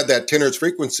if you had that 10 hertz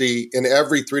frequency in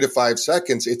every 3 to 5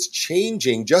 seconds, it's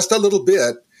changing just a little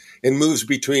bit and moves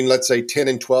between, let's say, 10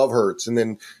 and 12 hertz and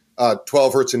then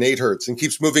 12 hertz and 8 hertz and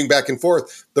keeps moving back and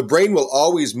forth. The brain will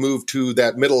always move to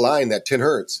that middle line, that 10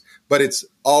 hertz, but it's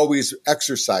always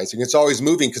exercising. It's always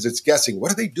moving because it's guessing.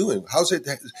 What are they doing? How's it?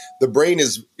 The brain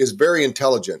is very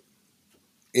intelligent.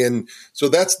 And so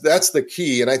that's the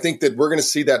key. And I think that we're going to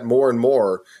see that more and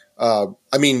more.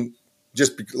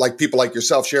 Just like people like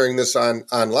yourself sharing this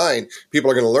online,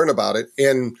 people are going to learn about it.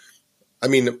 And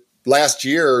last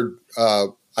year,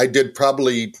 I did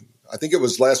probably, I think it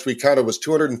was last week, kind of was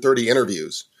 230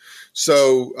 interviews.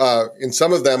 So, and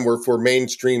some of them were for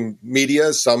mainstream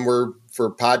media, some were for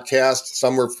podcasts,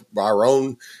 some were for our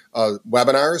own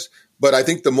webinars. But I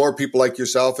think the more people like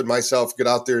yourself and myself get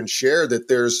out there and share that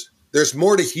there's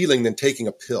more to healing than taking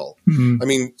a pill.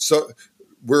 Mm-hmm. So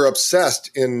we're obsessed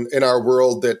in our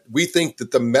world that we think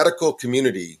that the medical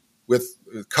community with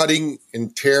cutting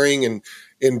and tearing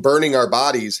and burning our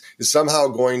bodies is somehow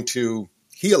going to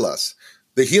heal us.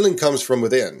 The healing comes from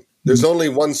within. There's only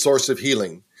one source of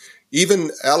healing. Even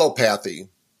allopathy,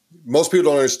 most people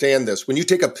don't understand this. When you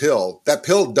take a pill, that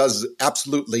pill does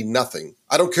absolutely nothing.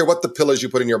 I don't care what the pill is you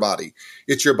put in your body.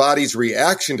 It's your body's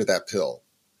reaction to that pill.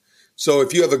 So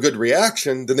if you have a good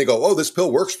reaction, then they go, oh, this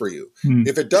pill works for you.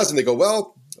 If it doesn't, they go,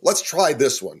 well, let's try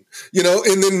this one,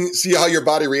 and then see how your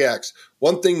body reacts.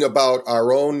 One thing about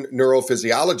our own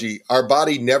neurophysiology, our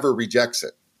body never rejects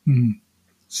it.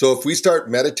 So if we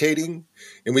start meditating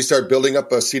and we start building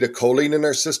up acetylcholine in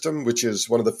our system, which is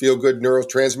one of the feel-good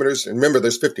neurotransmitters, and remember,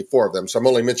 there's 54 of them, so I'm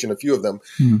only mentioning a few of them.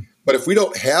 But if we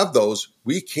don't have those,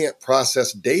 we can't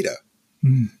process data.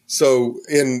 So,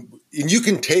 and you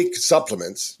can take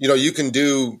supplements, you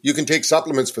can take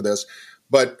supplements for this,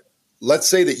 but let's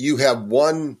say that you have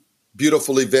one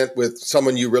beautiful event with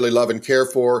someone you really love and care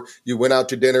for. You went out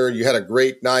to dinner, you had a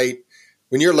great night.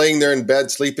 When you're laying there in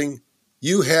bed sleeping,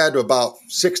 you had about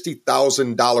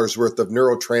 $60,000 worth of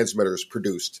neurotransmitters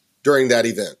produced during that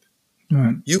event.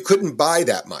 Right. You couldn't buy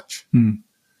that much.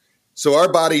 So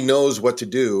our body knows what to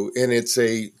do, and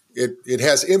it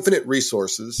has infinite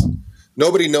resources.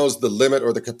 Nobody knows the limit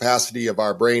or the capacity of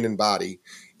our brain and body.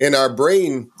 And our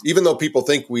brain, even though people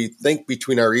think we think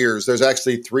between our ears, there's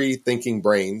actually 3 thinking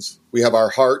brains. We have our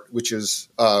heart, which is,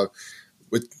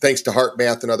 thanks to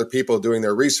HeartMath and other people doing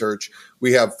their research,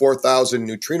 we have 4,000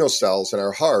 neutrino cells in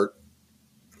our heart.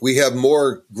 We have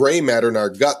more gray matter in our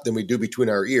gut than we do between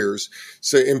our ears.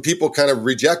 So, and people kind of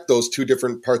reject those 2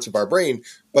 different parts of our brain.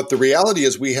 But the reality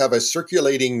is we have a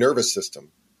circulating nervous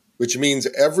system, which means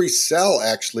every cell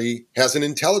actually has an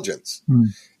intelligence.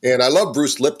 And I love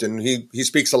Bruce Lipton. He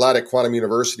speaks a lot at Quantum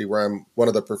University, where I'm one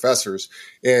of the professors.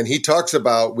 And he talks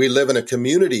about we live in a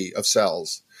community of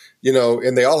cells,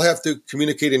 and they all have to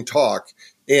communicate and talk.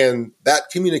 And that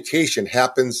communication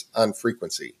happens on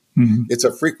frequency. It's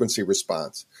a frequency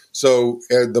response. So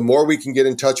the more we can get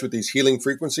in touch with these healing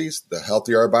frequencies, the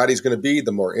healthier our body's going to be,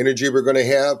 the more energy we're going to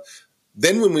have.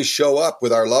 Then when we show up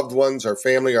with our loved ones, our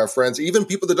family, our friends, even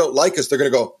people that don't like us, they're going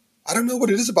to go, I don't know what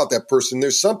it is about that person.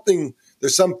 There's some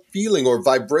feeling or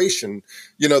vibration.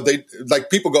 They like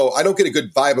people go, I don't get a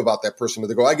good vibe about that person. Or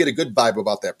they go, I get a good vibe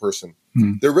about that person.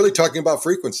 They're really talking about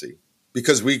frequency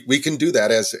because we can do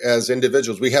that as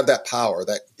individuals. We have that power,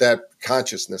 that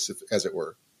consciousness, as it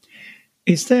were.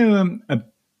 Is there a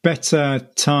better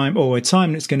time or a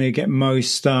time that's going to get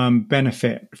most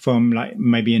benefit from, like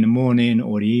maybe in the morning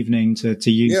or the evening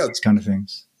to use these kind of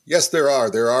things? Yes, there are.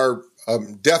 There are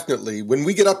definitely. When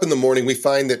we get up in the morning, we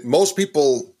find that most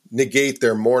people negate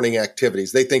their morning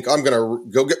activities. They think, I'm going to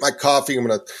go get my coffee. I'm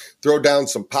going to throw down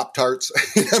some Pop-Tarts.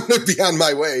 I'm going to be on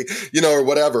my way, or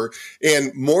whatever.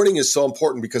 And morning is so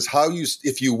important because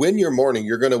if you win your morning,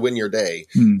 you're going to win your day.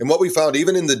 And what we found,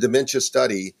 even in the dementia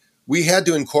study, we had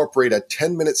to incorporate a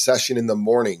 10-minute session in the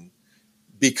morning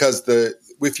because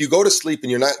if you go to sleep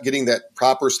and you're not getting that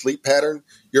proper sleep pattern,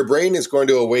 your brain is going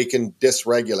to awaken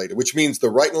dysregulated, which means the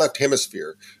right and left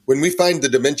hemisphere. When we find the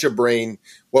dementia brain,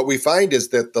 what we find is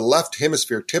that the left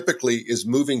hemisphere typically is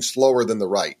moving slower than the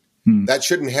right. That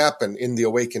shouldn't happen in the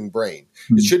awakened brain.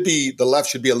 The left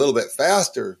should be a little bit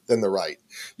faster than the right,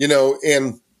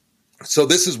 and so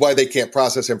this is why they can't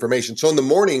process information. So in the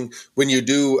morning, when you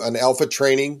do an alpha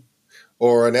training,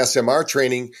 or an SMR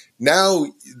training. Now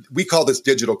we call this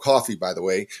digital coffee, by the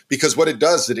way, because what it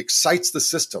does, it excites the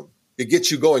system. It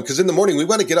gets you going. Because in the morning, we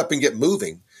want to get up and get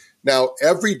moving. Now,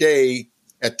 every day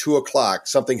at 2:00,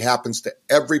 something happens to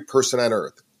every person on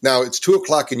earth. Now, it's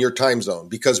 2:00 in your time zone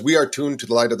because we are tuned to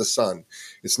the light of the sun.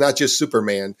 It's not just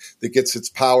Superman that gets its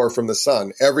power from the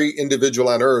sun. Every individual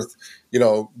on earth,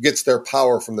 gets their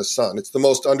power from the sun. It's the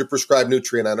most underprescribed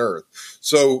nutrient on earth.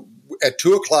 So at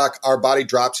 2:00, our body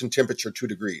drops in temperature 2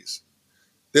 degrees.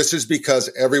 This is because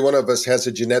every one of us has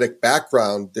a genetic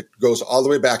background that goes all the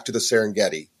way back to the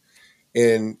Serengeti.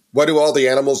 And what do all the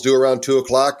animals do around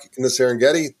 2:00 in the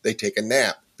Serengeti? They take a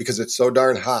nap because it's so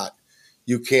darn hot.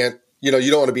 You can't, you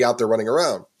don't want to be out there running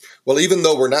around. Well, even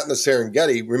though we're not in the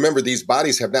Serengeti, remember these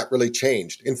bodies have not really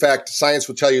changed. In fact, science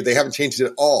will tell you they haven't changed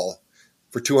at all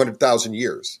for 200,000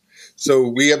 years. So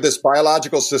we have this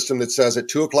biological system that says at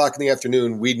 2:00 in the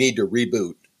afternoon, we need to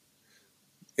reboot.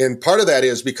 And part of that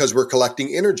is because we're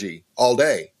collecting energy all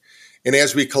day. And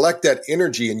as we collect that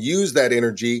energy and use that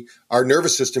energy, our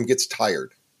nervous system gets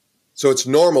tired. So it's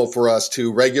normal for us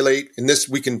to regulate, and this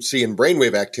we can see in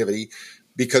brainwave activity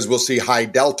because we'll see high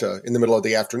delta in the middle of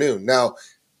the afternoon. Now,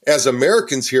 as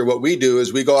Americans here, what we do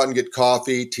is we go out and get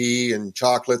coffee, tea, and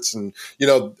chocolates, and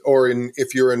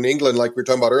if you're in England, like we were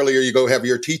talking about earlier, you go have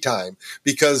your tea time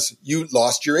because you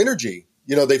lost your energy.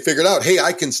 They figured out, hey,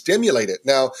 I can stimulate it.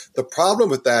 Now, the problem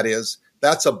with that is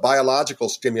that's a biological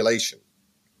stimulation.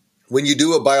 When you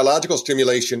do a biological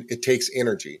stimulation, it takes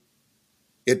energy.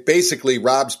 It basically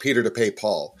robs Peter to pay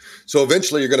Paul. So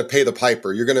eventually you're going to pay the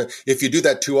piper. If you do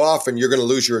that too often, you're going to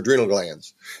lose your adrenal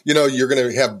glands. You're going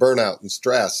to have burnout and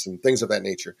stress and things of that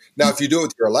nature. Now, if you do it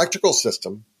with your electrical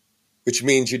system, which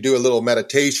means you do a little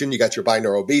meditation, you got your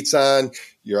binaural beats on,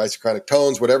 your isochronic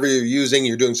tones, whatever you're using,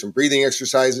 you're doing some breathing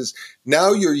exercises.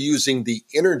 Now you're using the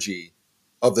energy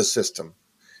of the system,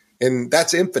 and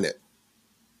that's infinite.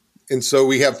 And so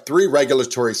we have 3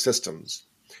 regulatory systems.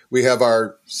 We have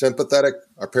our sympathetic,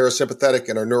 our parasympathetic,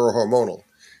 and our neurohormonal.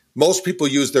 Most people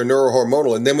use their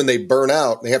neurohormonal, and then when they burn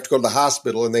out, they have to go to the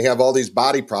hospital and they have all these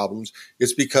body problems.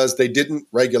 It's because they didn't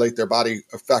regulate their body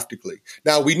effectively.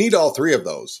 Now, we need all 3 of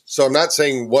those. So I'm not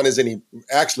saying one is any,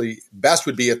 actually, best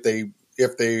would be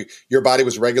if your body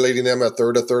was regulating them a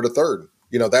third.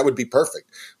 That would be perfect.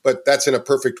 But that's in a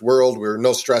perfect world where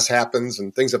no stress happens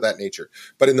and things of that nature.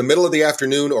 But in the middle of the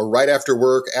afternoon or right after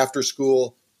work, after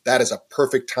school, that is a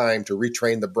perfect time to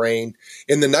retrain the brain.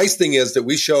 And the nice thing is that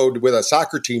we showed with a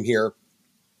soccer team here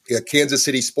at Kansas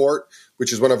City Sport,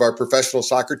 which is one of our professional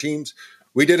soccer teams,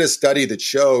 we did a study that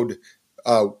showed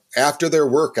after their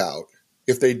workout,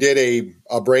 if they did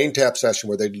a brain tap session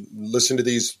where they listened to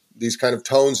these kind of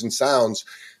tones and sounds,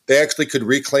 they actually could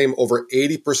reclaim over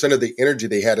 80% of the energy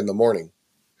they had in the morning.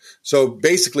 So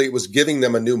basically it was giving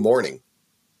them a new morning.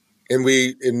 And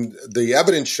the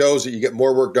evidence shows that you get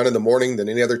more work done in the morning than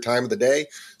any other time of the day.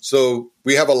 So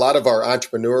we have a lot of our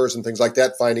entrepreneurs and things like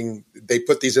that finding they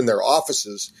put these in their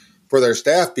offices for their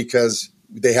staff because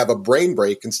they have a brain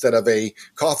break instead of a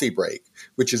coffee break,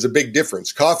 which is a big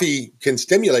difference. Coffee can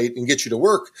stimulate and get you to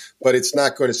work, but it's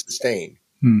not going to sustain.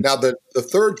 Now, the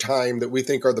third time that we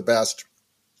think are the best.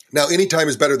 Now, any time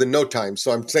is better than no time.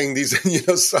 So I'm saying these,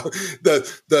 so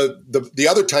the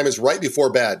other time is right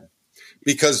before bed.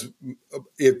 Because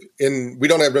we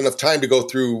don't have enough time to go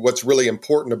through what's really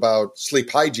important about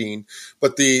sleep hygiene.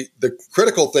 But the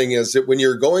critical thing is that when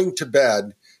you're going to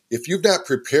bed, if you've not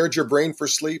prepared your brain for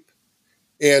sleep,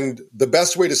 and the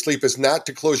best way to sleep is not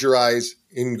to close your eyes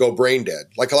and go brain dead.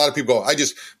 Like a lot of people go,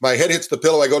 my head hits the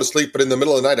pillow, I go to sleep, but in the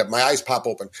middle of the night, my eyes pop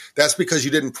open. That's because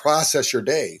you didn't process your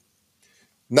day.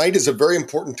 Night is a very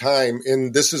important time,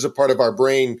 and this is a part of our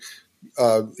brain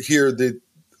here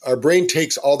our brain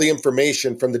takes all the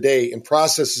information from the day and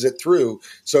processes it through.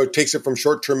 So it takes it from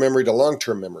short-term memory to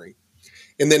long-term memory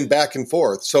and then back and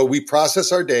forth. So we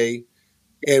process our day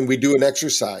and we do an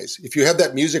exercise. If you have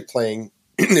that music playing,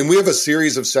 and we have a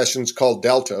series of sessions called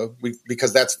Delta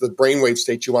because that's the brainwave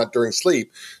state you want during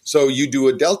sleep. So you do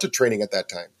a Delta training at that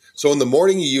time. So in the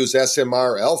morning, you use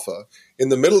SMR alpha. In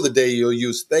the middle of the day, you'll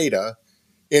use theta.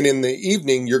 And in the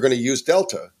evening, you're going to use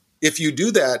Delta. If you do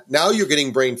that, now you're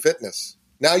getting brain fitness.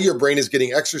 Now your brain is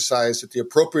getting exercised at the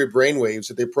appropriate brain waves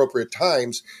at the appropriate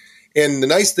times. And the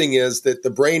nice thing is that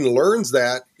the brain learns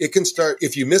that it can start,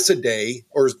 if you miss a day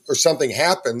or something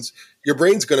happens, your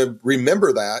brain's going to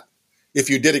remember that if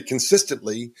you did it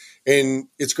consistently, and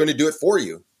it's going to do it for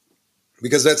you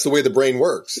because that's the way the brain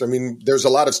works. I mean, there's a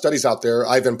lot of studies out there.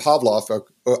 Ivan Pavlov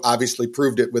obviously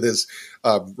proved it with his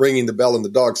ringing the bell and the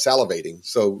dog salivating.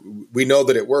 So we know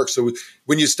that it works. So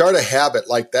when you start a habit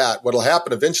like that, what will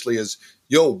happen eventually is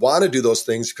you'll want to do those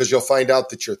things because you'll find out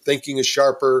that your thinking is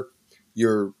sharper.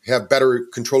 You have better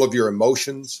control of your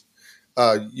emotions.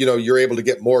 You're able to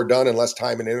get more done in less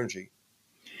time and energy.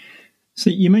 So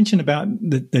you mentioned about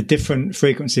the different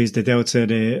frequencies, the delta,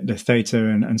 the theta,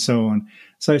 and so on.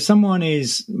 So if someone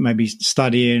is maybe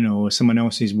studying or someone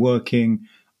else is working,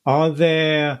 are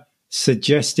there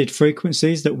suggested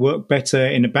frequencies that work better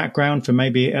in the background for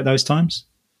maybe at those times?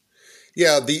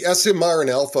 Yeah, the SMR and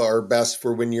alpha are best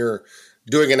for when you're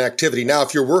doing an activity. Now,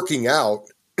 if you're working out,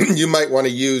 you might want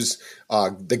to use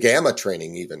the gamma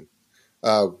training even.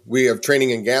 We have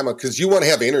training in gamma because you want to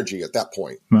have energy at that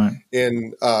point. Right.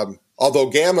 And although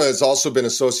gamma has also been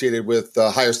associated with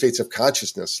higher states of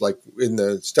consciousness, like in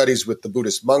the studies with the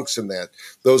Buddhist monks and that,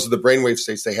 those are the brainwave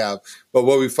states they have. But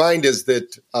what we find is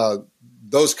that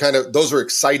those are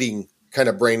exciting kind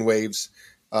of brainwaves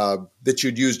that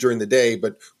you'd use during the day.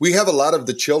 But we have a lot of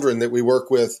the children that we work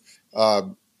with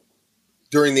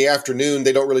during the afternoon.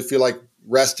 They don't really feel like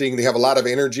resting. They have a lot of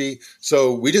energy.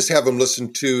 So we just have them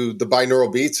listen to the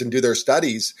binaural beats and do their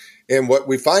studies. And what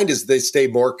we find is they stay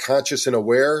more conscious and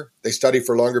aware. They study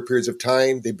for longer periods of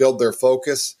time. They build their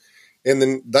focus. And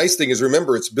the nice thing is,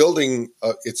 remember, it's building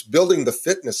the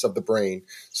fitness of the brain.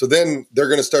 So then they're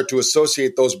going to start to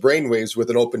associate those brain waves with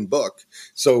an open book.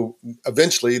 So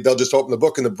eventually they'll just open the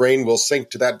book and the brain will sync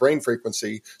to that brain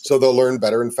frequency. So they'll learn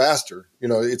better and faster.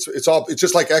 It's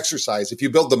just like exercise. If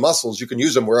you build the muscles, you can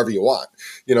use them wherever you want.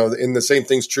 And the same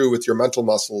thing's true with your mental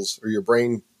muscles or your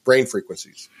brain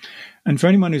frequencies. And for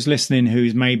anyone who's listening,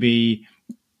 who's maybe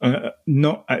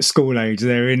not at school age,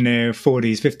 they're in their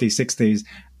 40s, 50s, 60s,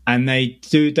 and they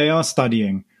are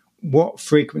studying, what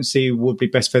frequency would be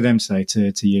best for them, say,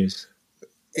 to use?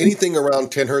 Anything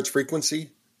around 10 hertz frequency.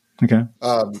 Okay.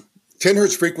 10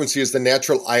 hertz frequency is the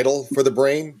natural idle for the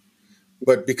brain,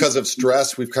 but because of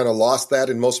stress, we've kind of lost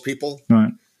that in most people.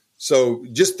 Right. So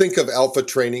just think of alpha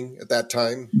training at that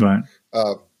time. Right.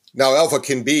 Now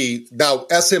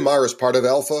SMR is part of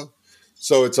alpha,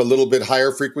 so it's a little bit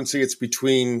higher frequency. It's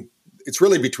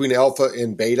really between alpha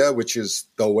and beta, which is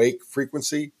the awake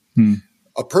frequency.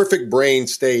 A perfect brain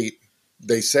state,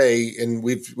 they say, and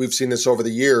we've seen this over the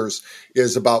years,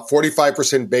 is about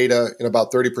 45% beta and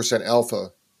about 30%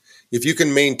 alpha. If you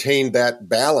can maintain that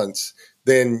balance,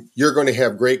 then you're going to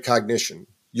have great cognition.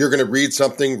 You're going to read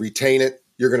something, retain it.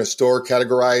 You're going to store,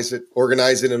 categorize it,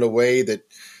 organize it in a way that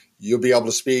you'll be able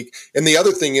to speak. And the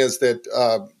other thing is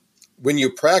that when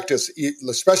you practice,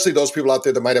 especially those people out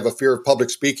there that might have a fear of public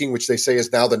speaking, which they say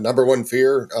is now the number one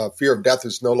fear, fear of death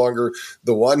is no longer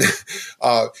the one.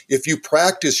 If you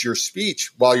practice your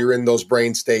speech while you're in those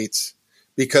brain states,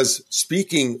 because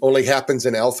speaking only happens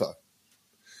in alpha.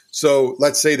 So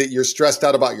let's say that you're stressed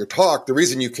out about your talk. The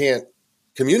reason you can't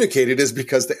communicate it is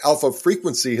because the alpha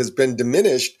frequency has been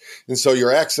diminished. And so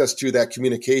your access to that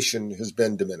communication has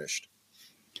been diminished.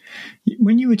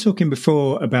 When you were talking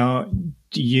before about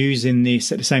using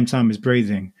this at the same time as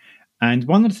breathing, and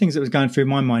one of the things that was going through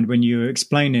my mind when you were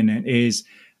explaining it is,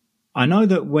 I know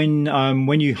that when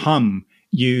you hum,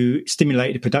 you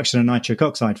stimulate the production of nitric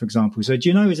oxide, for example. So do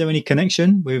you know, is there any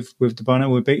connection with the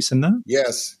binaural beats and that?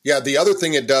 Yes. Yeah. The other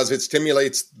thing it does, it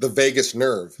stimulates the vagus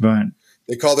nerve. Right.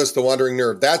 They call this the wandering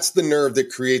nerve. That's the nerve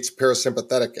that creates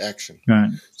parasympathetic action. Right.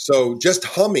 So just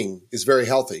humming is very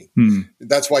healthy.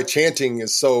 That's why chanting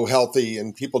is so healthy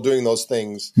and people doing those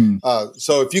things.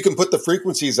 So if you can put the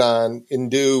frequencies on and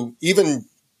do even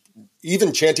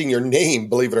chanting your name,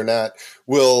 believe it or not,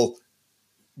 will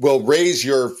raise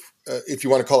your, if you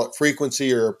want to call it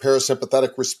frequency or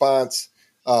parasympathetic response.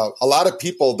 A lot of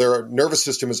people, their nervous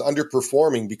system is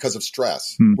underperforming because of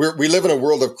stress. We live in a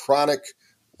world of chronic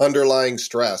underlying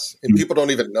stress, and people don't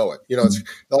even know it. It's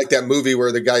like that movie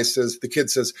where the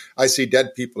kid says, I see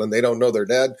dead people and they don't know they're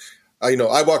dead.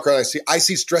 I walk around, I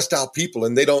see stressed out people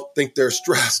and they don't think they're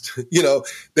stressed,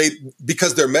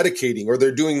 because they're medicating or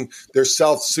they're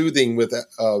self-soothing with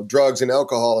drugs and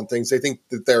alcohol and things. They think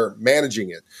that they're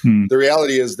managing it. The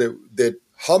reality is that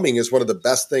humming is one of the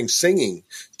best things. Singing,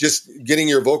 just getting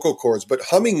your vocal cords, but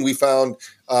humming we found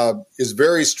is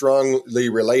very strongly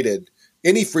related.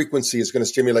 Any frequency is going to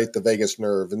stimulate the vagus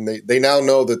nerve. And they now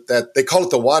know that they call it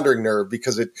the wandering nerve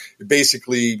because it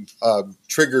basically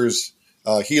triggers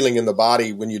healing in the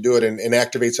body when you do it and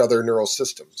activates other neural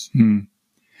systems.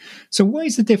 So what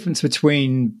is the difference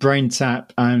between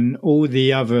BrainTap and all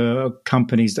the other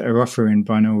companies that are offering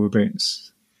binaural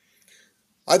beats?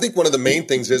 I think one of the main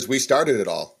things is we started it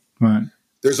all. Right.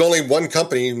 There's only one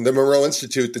company, the Monroe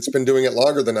Institute, that's been doing it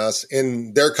longer than us,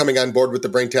 and they're coming on board with the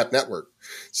BrainTap network.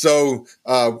 So,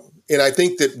 and I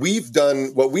think that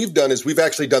what we've done is we've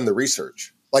actually done the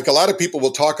research. Like a lot of people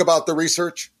will talk about the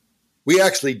research, We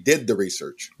actually did the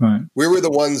research. Right. We were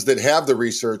the ones that have the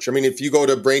research. I mean, if you go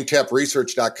to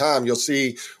braintapresearch.com, you'll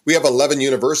see we have 11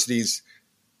 universities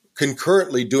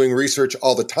concurrently doing research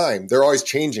all the time. They're always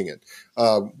changing it.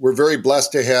 We're very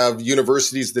blessed to have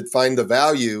universities that find the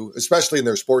value, especially in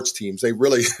their sports teams. They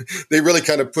really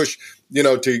kind of push,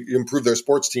 to improve their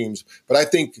sports teams. But I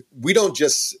think we don't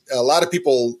just, a lot of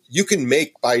people, you can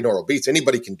make binaural beats.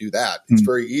 Anybody can do that. It's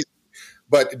very easy,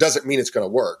 but it doesn't mean it's going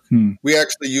to work. We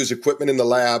actually use equipment in the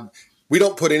lab. We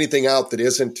don't put anything out that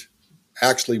isn't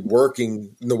actually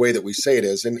working in the way that we say it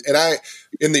is. And I,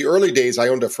 in the early days, I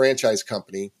owned a franchise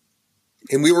company,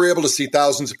 and we were able to see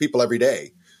thousands of people every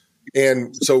day.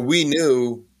 And so we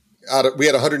knew we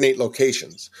had 108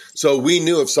 locations. So we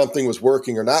knew if something was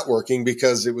working or not working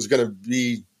because it was going to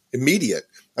be immediate.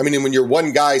 I mean, when you're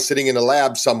one guy sitting in a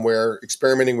lab somewhere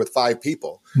experimenting with 5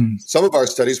 people, some of our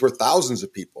studies were thousands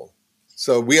of people.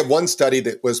 So we have one study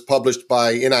that was published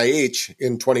by NIH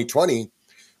in 2020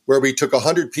 where we took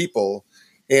 100 people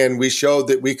and we showed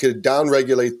that we could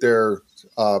downregulate their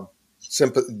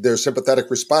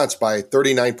sympathetic response by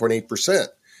 39.8%.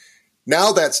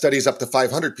 Now that study is up to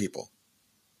 500 people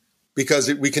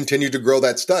because we continue to grow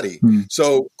that study.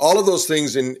 So all of those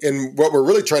things, and what we're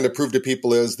really trying to prove to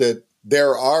people is that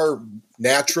there are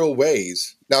natural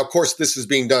ways. Now, of course, this is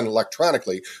being done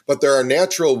electronically, but there are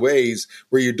natural ways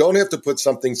where you don't have to put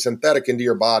something synthetic into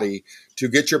your body to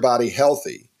get your body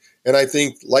healthy. And I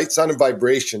think light, sound, and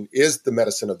vibration is the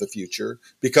medicine of the future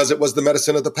because it was the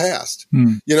medicine of the past.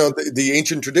 The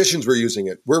ancient traditions were using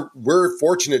it. We're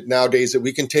fortunate nowadays that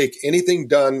we can take anything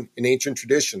done in ancient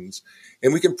traditions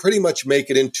and we can pretty much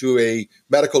make it into a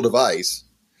medical device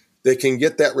that can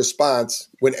get that response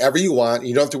whenever you want.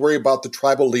 You don't have to worry about the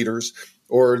tribal leaders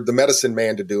or the medicine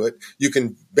man to do it. You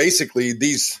can basically,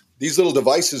 these little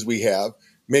devices we have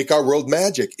make our world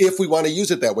magic if we want to use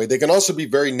it that way. They can also be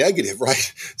very negative,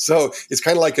 right? So it's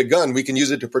kind of like a gun. We can use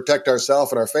it to protect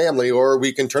ourselves and our family, or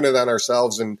we can turn it on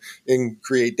ourselves and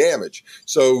create damage.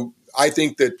 So I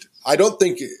don't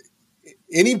think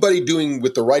anybody doing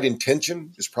with the right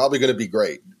intention is probably going to be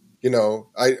great.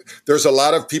 There's a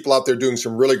lot of people out there doing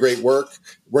some really great work.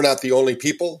 We're not the only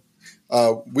people.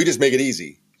 We just make it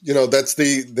easy. That's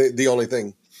the only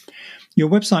thing. Your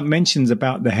website mentions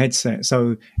about the headset.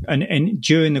 So, and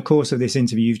during the course of this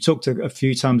interview, you've talked a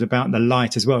few times about the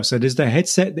light as well. So does the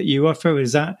headset that you offer,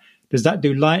 does that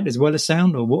do light as well as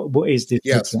sound, or what is this?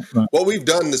 Yes. headset? Right. Well, we've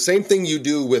done the same thing you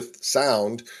do with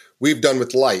sound. We've done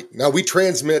with light. Now we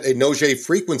transmit a Auger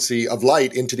frequency of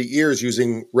light into the ears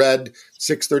using red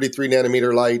 633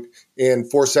 nanometer light and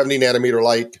 470 nanometer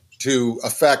light to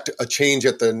affect a change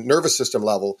at the nervous system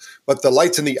level. But the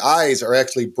lights in the eyes are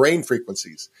actually brain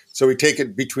frequencies. So we take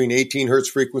it between 18 hertz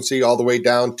frequency all the way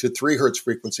down to 3 hertz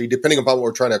frequency, depending upon what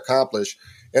we're trying to accomplish,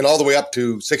 and all the way up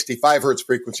to 65 hertz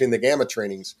frequency in the gamma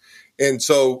trainings. And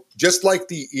so just like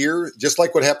the ear, just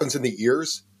like what happens in the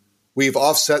ears, we've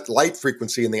offset light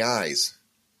frequency in the eyes.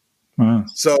 Wow.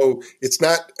 So it's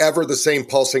not ever the same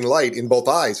pulsing light in both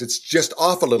eyes. It's just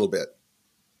off a little bit.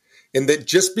 And that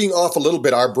just being off a little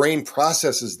bit, our brain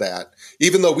processes that,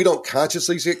 even though we don't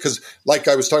consciously see it. Because like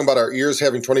I was talking about our ears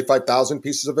having 25,000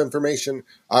 pieces of information,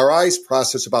 our eyes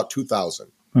process about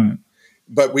 2,000. Right.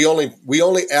 But we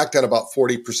only act on about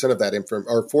 40% of that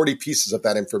or 40 pieces of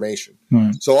that information.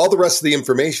 Right. So all the rest of the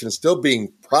information is still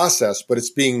being processed, but it's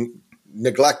being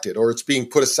neglected or it's being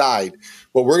put aside.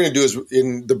 What we're going to do is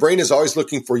the brain is always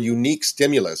looking for unique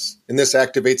stimulus, and this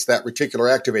activates that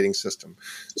reticular activating system.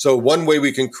 So one way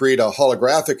we can create a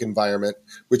holographic environment,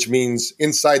 which means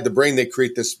inside the brain they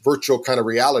create this virtual kind of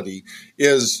reality,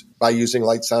 is by using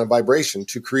light, sound, and vibration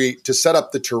to set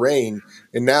up the terrain.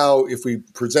 And now if we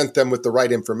present them with the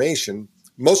right information,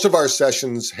 most of our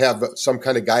sessions have some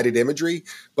kind of guided imagery,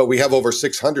 but we have over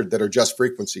 600 that are just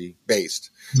frequency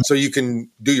based. So you can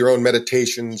do your own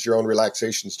meditations, your own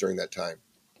relaxations during that time.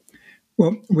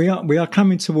 Well, we are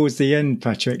coming towards the end,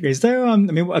 Patrick. Is there,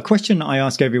 a question I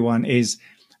ask everyone is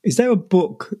there a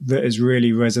book that has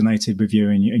really resonated with you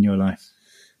in your life?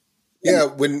 Yeah,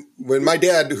 when my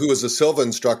dad, who was a Silva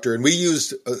instructor, and we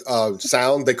used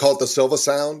sound, they call it the Silva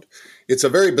sound. It's a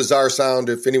very bizarre sound.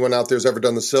 If anyone out there has ever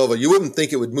done the Silva, you wouldn't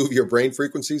think it would move your brain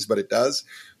frequencies, but it does.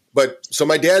 So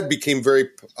my dad became very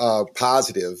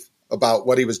positive about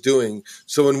what he was doing.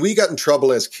 So when we got in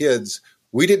trouble as kids,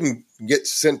 we didn't get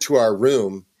sent to our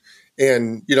room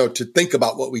and, to think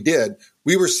about what we did.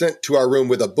 We were sent to our room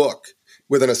with a book,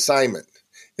 with an assignment.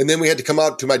 And then we had to come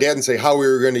out to my dad and say how we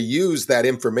were going to use that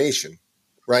information,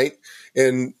 right?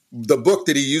 And the book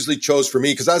that he usually chose for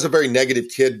me, because I was a very negative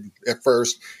kid at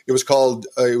first, it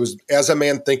was As a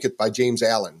Man Thinketh by James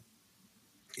Allen.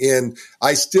 And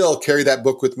I still carry that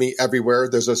book with me everywhere.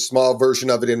 There's a small version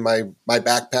of it in my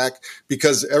backpack,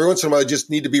 because every once in a while I just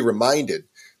need to be reminded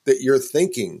that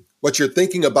what you're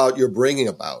thinking about, you're bringing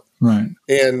about. Right.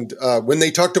 And when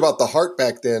they talked about the heart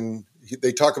back then,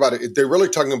 they talk about it. They're really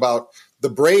talking about the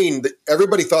brain.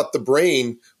 Everybody thought the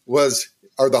brain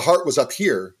or the heart was up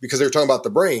here because they were talking about the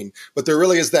brain, but there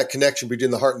really is that connection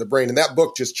between the heart and the brain. And that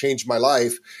book just changed my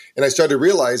life. And I started to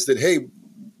realize that, hey,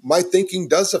 my thinking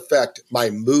does affect my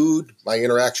mood, my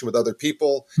interaction with other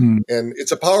people. And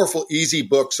it's a powerful, easy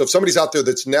book. So if somebody's out there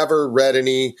that's never read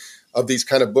any of these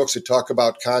kind of books that talk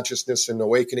about consciousness and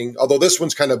awakening, although this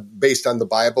one's kind of based on the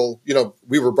Bible,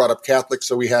 we were brought up Catholic.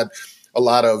 So we had a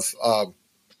lot of,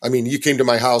 you came to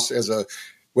my house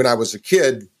when I was a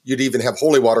kid, you'd even have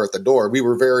holy water at the door. We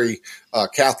were very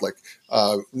Catholic,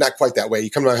 not quite that way.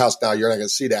 You come to my house now, you're not going to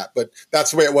see that, but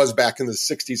that's the way it was back in the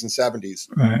 60s and 70s.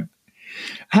 Right.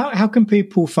 How can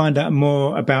people find out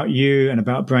more about you and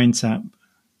about BrainTap?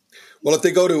 Well, if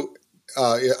they go to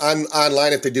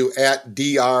online, if they do at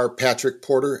Dr. Patrick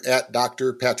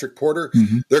Porter,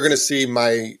 they're going to see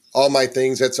all my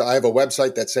things. I have a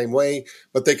website that same way,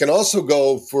 but they can also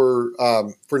go for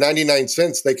 99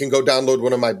 cents. They can go download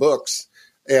one of my books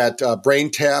at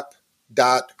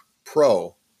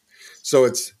braintap.pro. So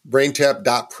it's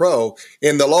braintap.pro,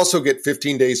 and they'll also get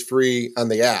 15 days free on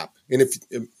the app. And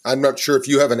I'm not sure if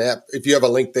you have an app, if you have a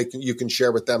link, you can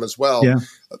share with them as well. Yeah.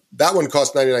 That one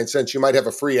costs 99 cents. You might have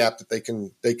a free app that they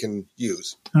can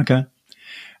use. Okay.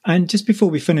 And just before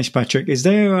we finish, Patrick, is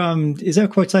there a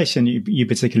quotation you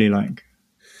particularly like?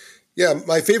 Yeah,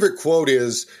 my favorite quote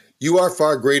is, "You are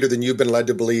far greater than you've been led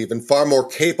to believe, and far more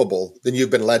capable than you've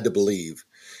been led to believe."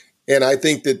 And I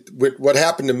think that what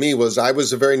happened to me was I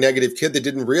was a very negative kid that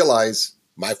didn't realize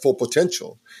my full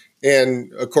potential.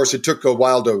 And of course, it took a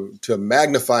while to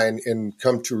magnify and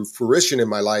come to fruition in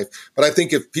my life. But I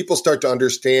think if people start to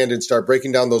understand and start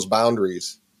breaking down those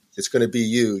boundaries, it's going to be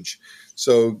huge.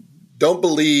 So don't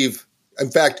believe. In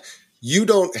fact, you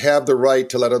don't have the right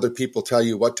to let other people tell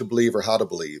you what to believe or how to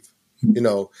believe.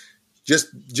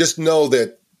 Just know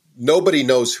that nobody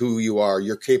knows who you are,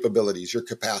 your capabilities, your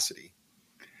capacity.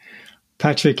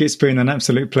 Patrick, it's been an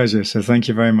absolute pleasure. So thank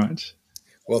you very much.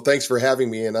 Well, thanks for having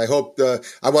me. And I hope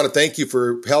I want to thank you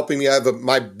for helping me.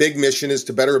 My big mission is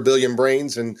to better 1 billion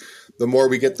brains. And the more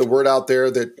we get the word out there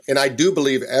and I do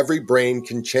believe every brain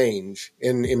can change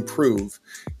and improve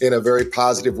in a very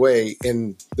positive way.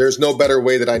 And there's no better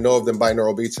way that I know of than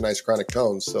binaural beats and isochronic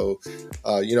tones. So,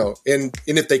 and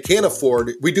if they can't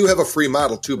afford, we do have a free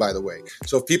model too, by the way.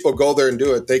 So if people go there and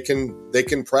do it, they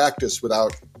can practice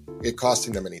without it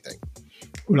costing them anything.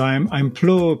 Well, I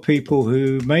implore people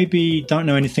who maybe don't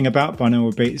know anything about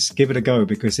binaural beats, give it a go,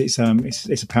 because it's a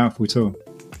powerful tool.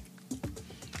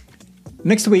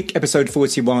 Next week, episode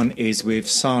 41 is with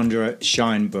Sandra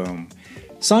Scheinbaum.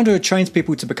 Sandra trains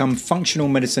people to become functional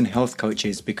medicine health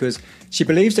coaches because she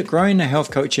believes that growing the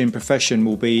health coaching profession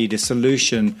will be the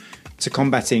solution to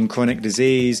combating chronic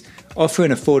disease,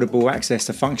 offering affordable access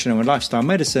to functional and lifestyle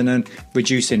medicine, and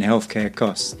reducing healthcare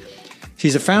costs.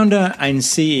 She's a founder and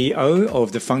CEO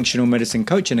of the Functional Medicine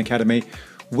Coaching Academy,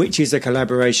 which is a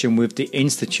collaboration with the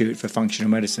Institute for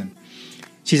Functional Medicine.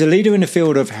 She's a leader in the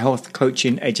field of health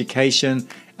coaching education,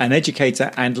 an educator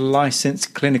and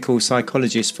licensed clinical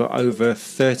psychologist for over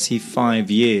 35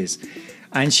 years.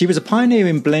 And she was a pioneer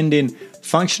in blending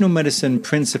functional medicine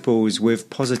principles with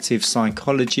positive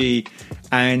psychology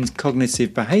and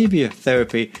cognitive behavior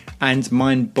therapy and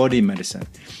mind-body medicine.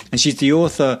 And she's the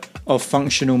author of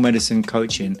Functional Medicine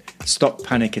Coaching, Stop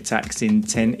Panic Attacks in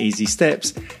 10 Easy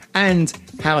Steps, and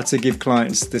How to Give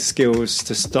Clients the Skills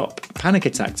to Stop Panic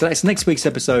Attacks. So that's next week's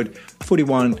episode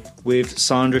 41 with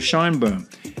Sandra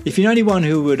Scheinbaum. If you know anyone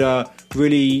who would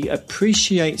really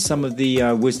appreciate some of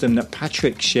the wisdom that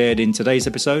Patrick shared in today's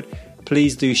episode,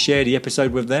 please do share the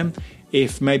episode with them.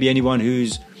 If maybe anyone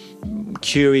who's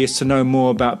curious to know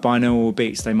more about binaural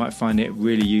beats, they might find it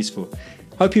really useful.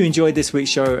 Hope you enjoyed this week's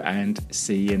show, and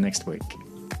see you next week.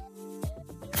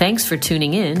 Thanks for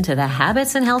tuning in to the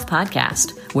Habits and Health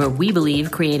Podcast, where we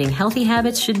believe creating healthy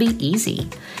habits should be easy.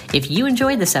 If you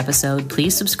enjoyed this episode,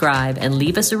 please subscribe and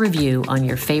leave us a review on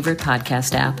your favorite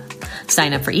podcast app.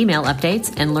 Sign up for email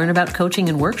updates and learn about coaching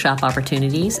and workshop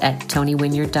opportunities at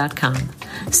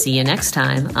TonyWinyard.com. See you next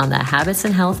time on the Habits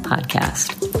and Health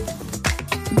Podcast.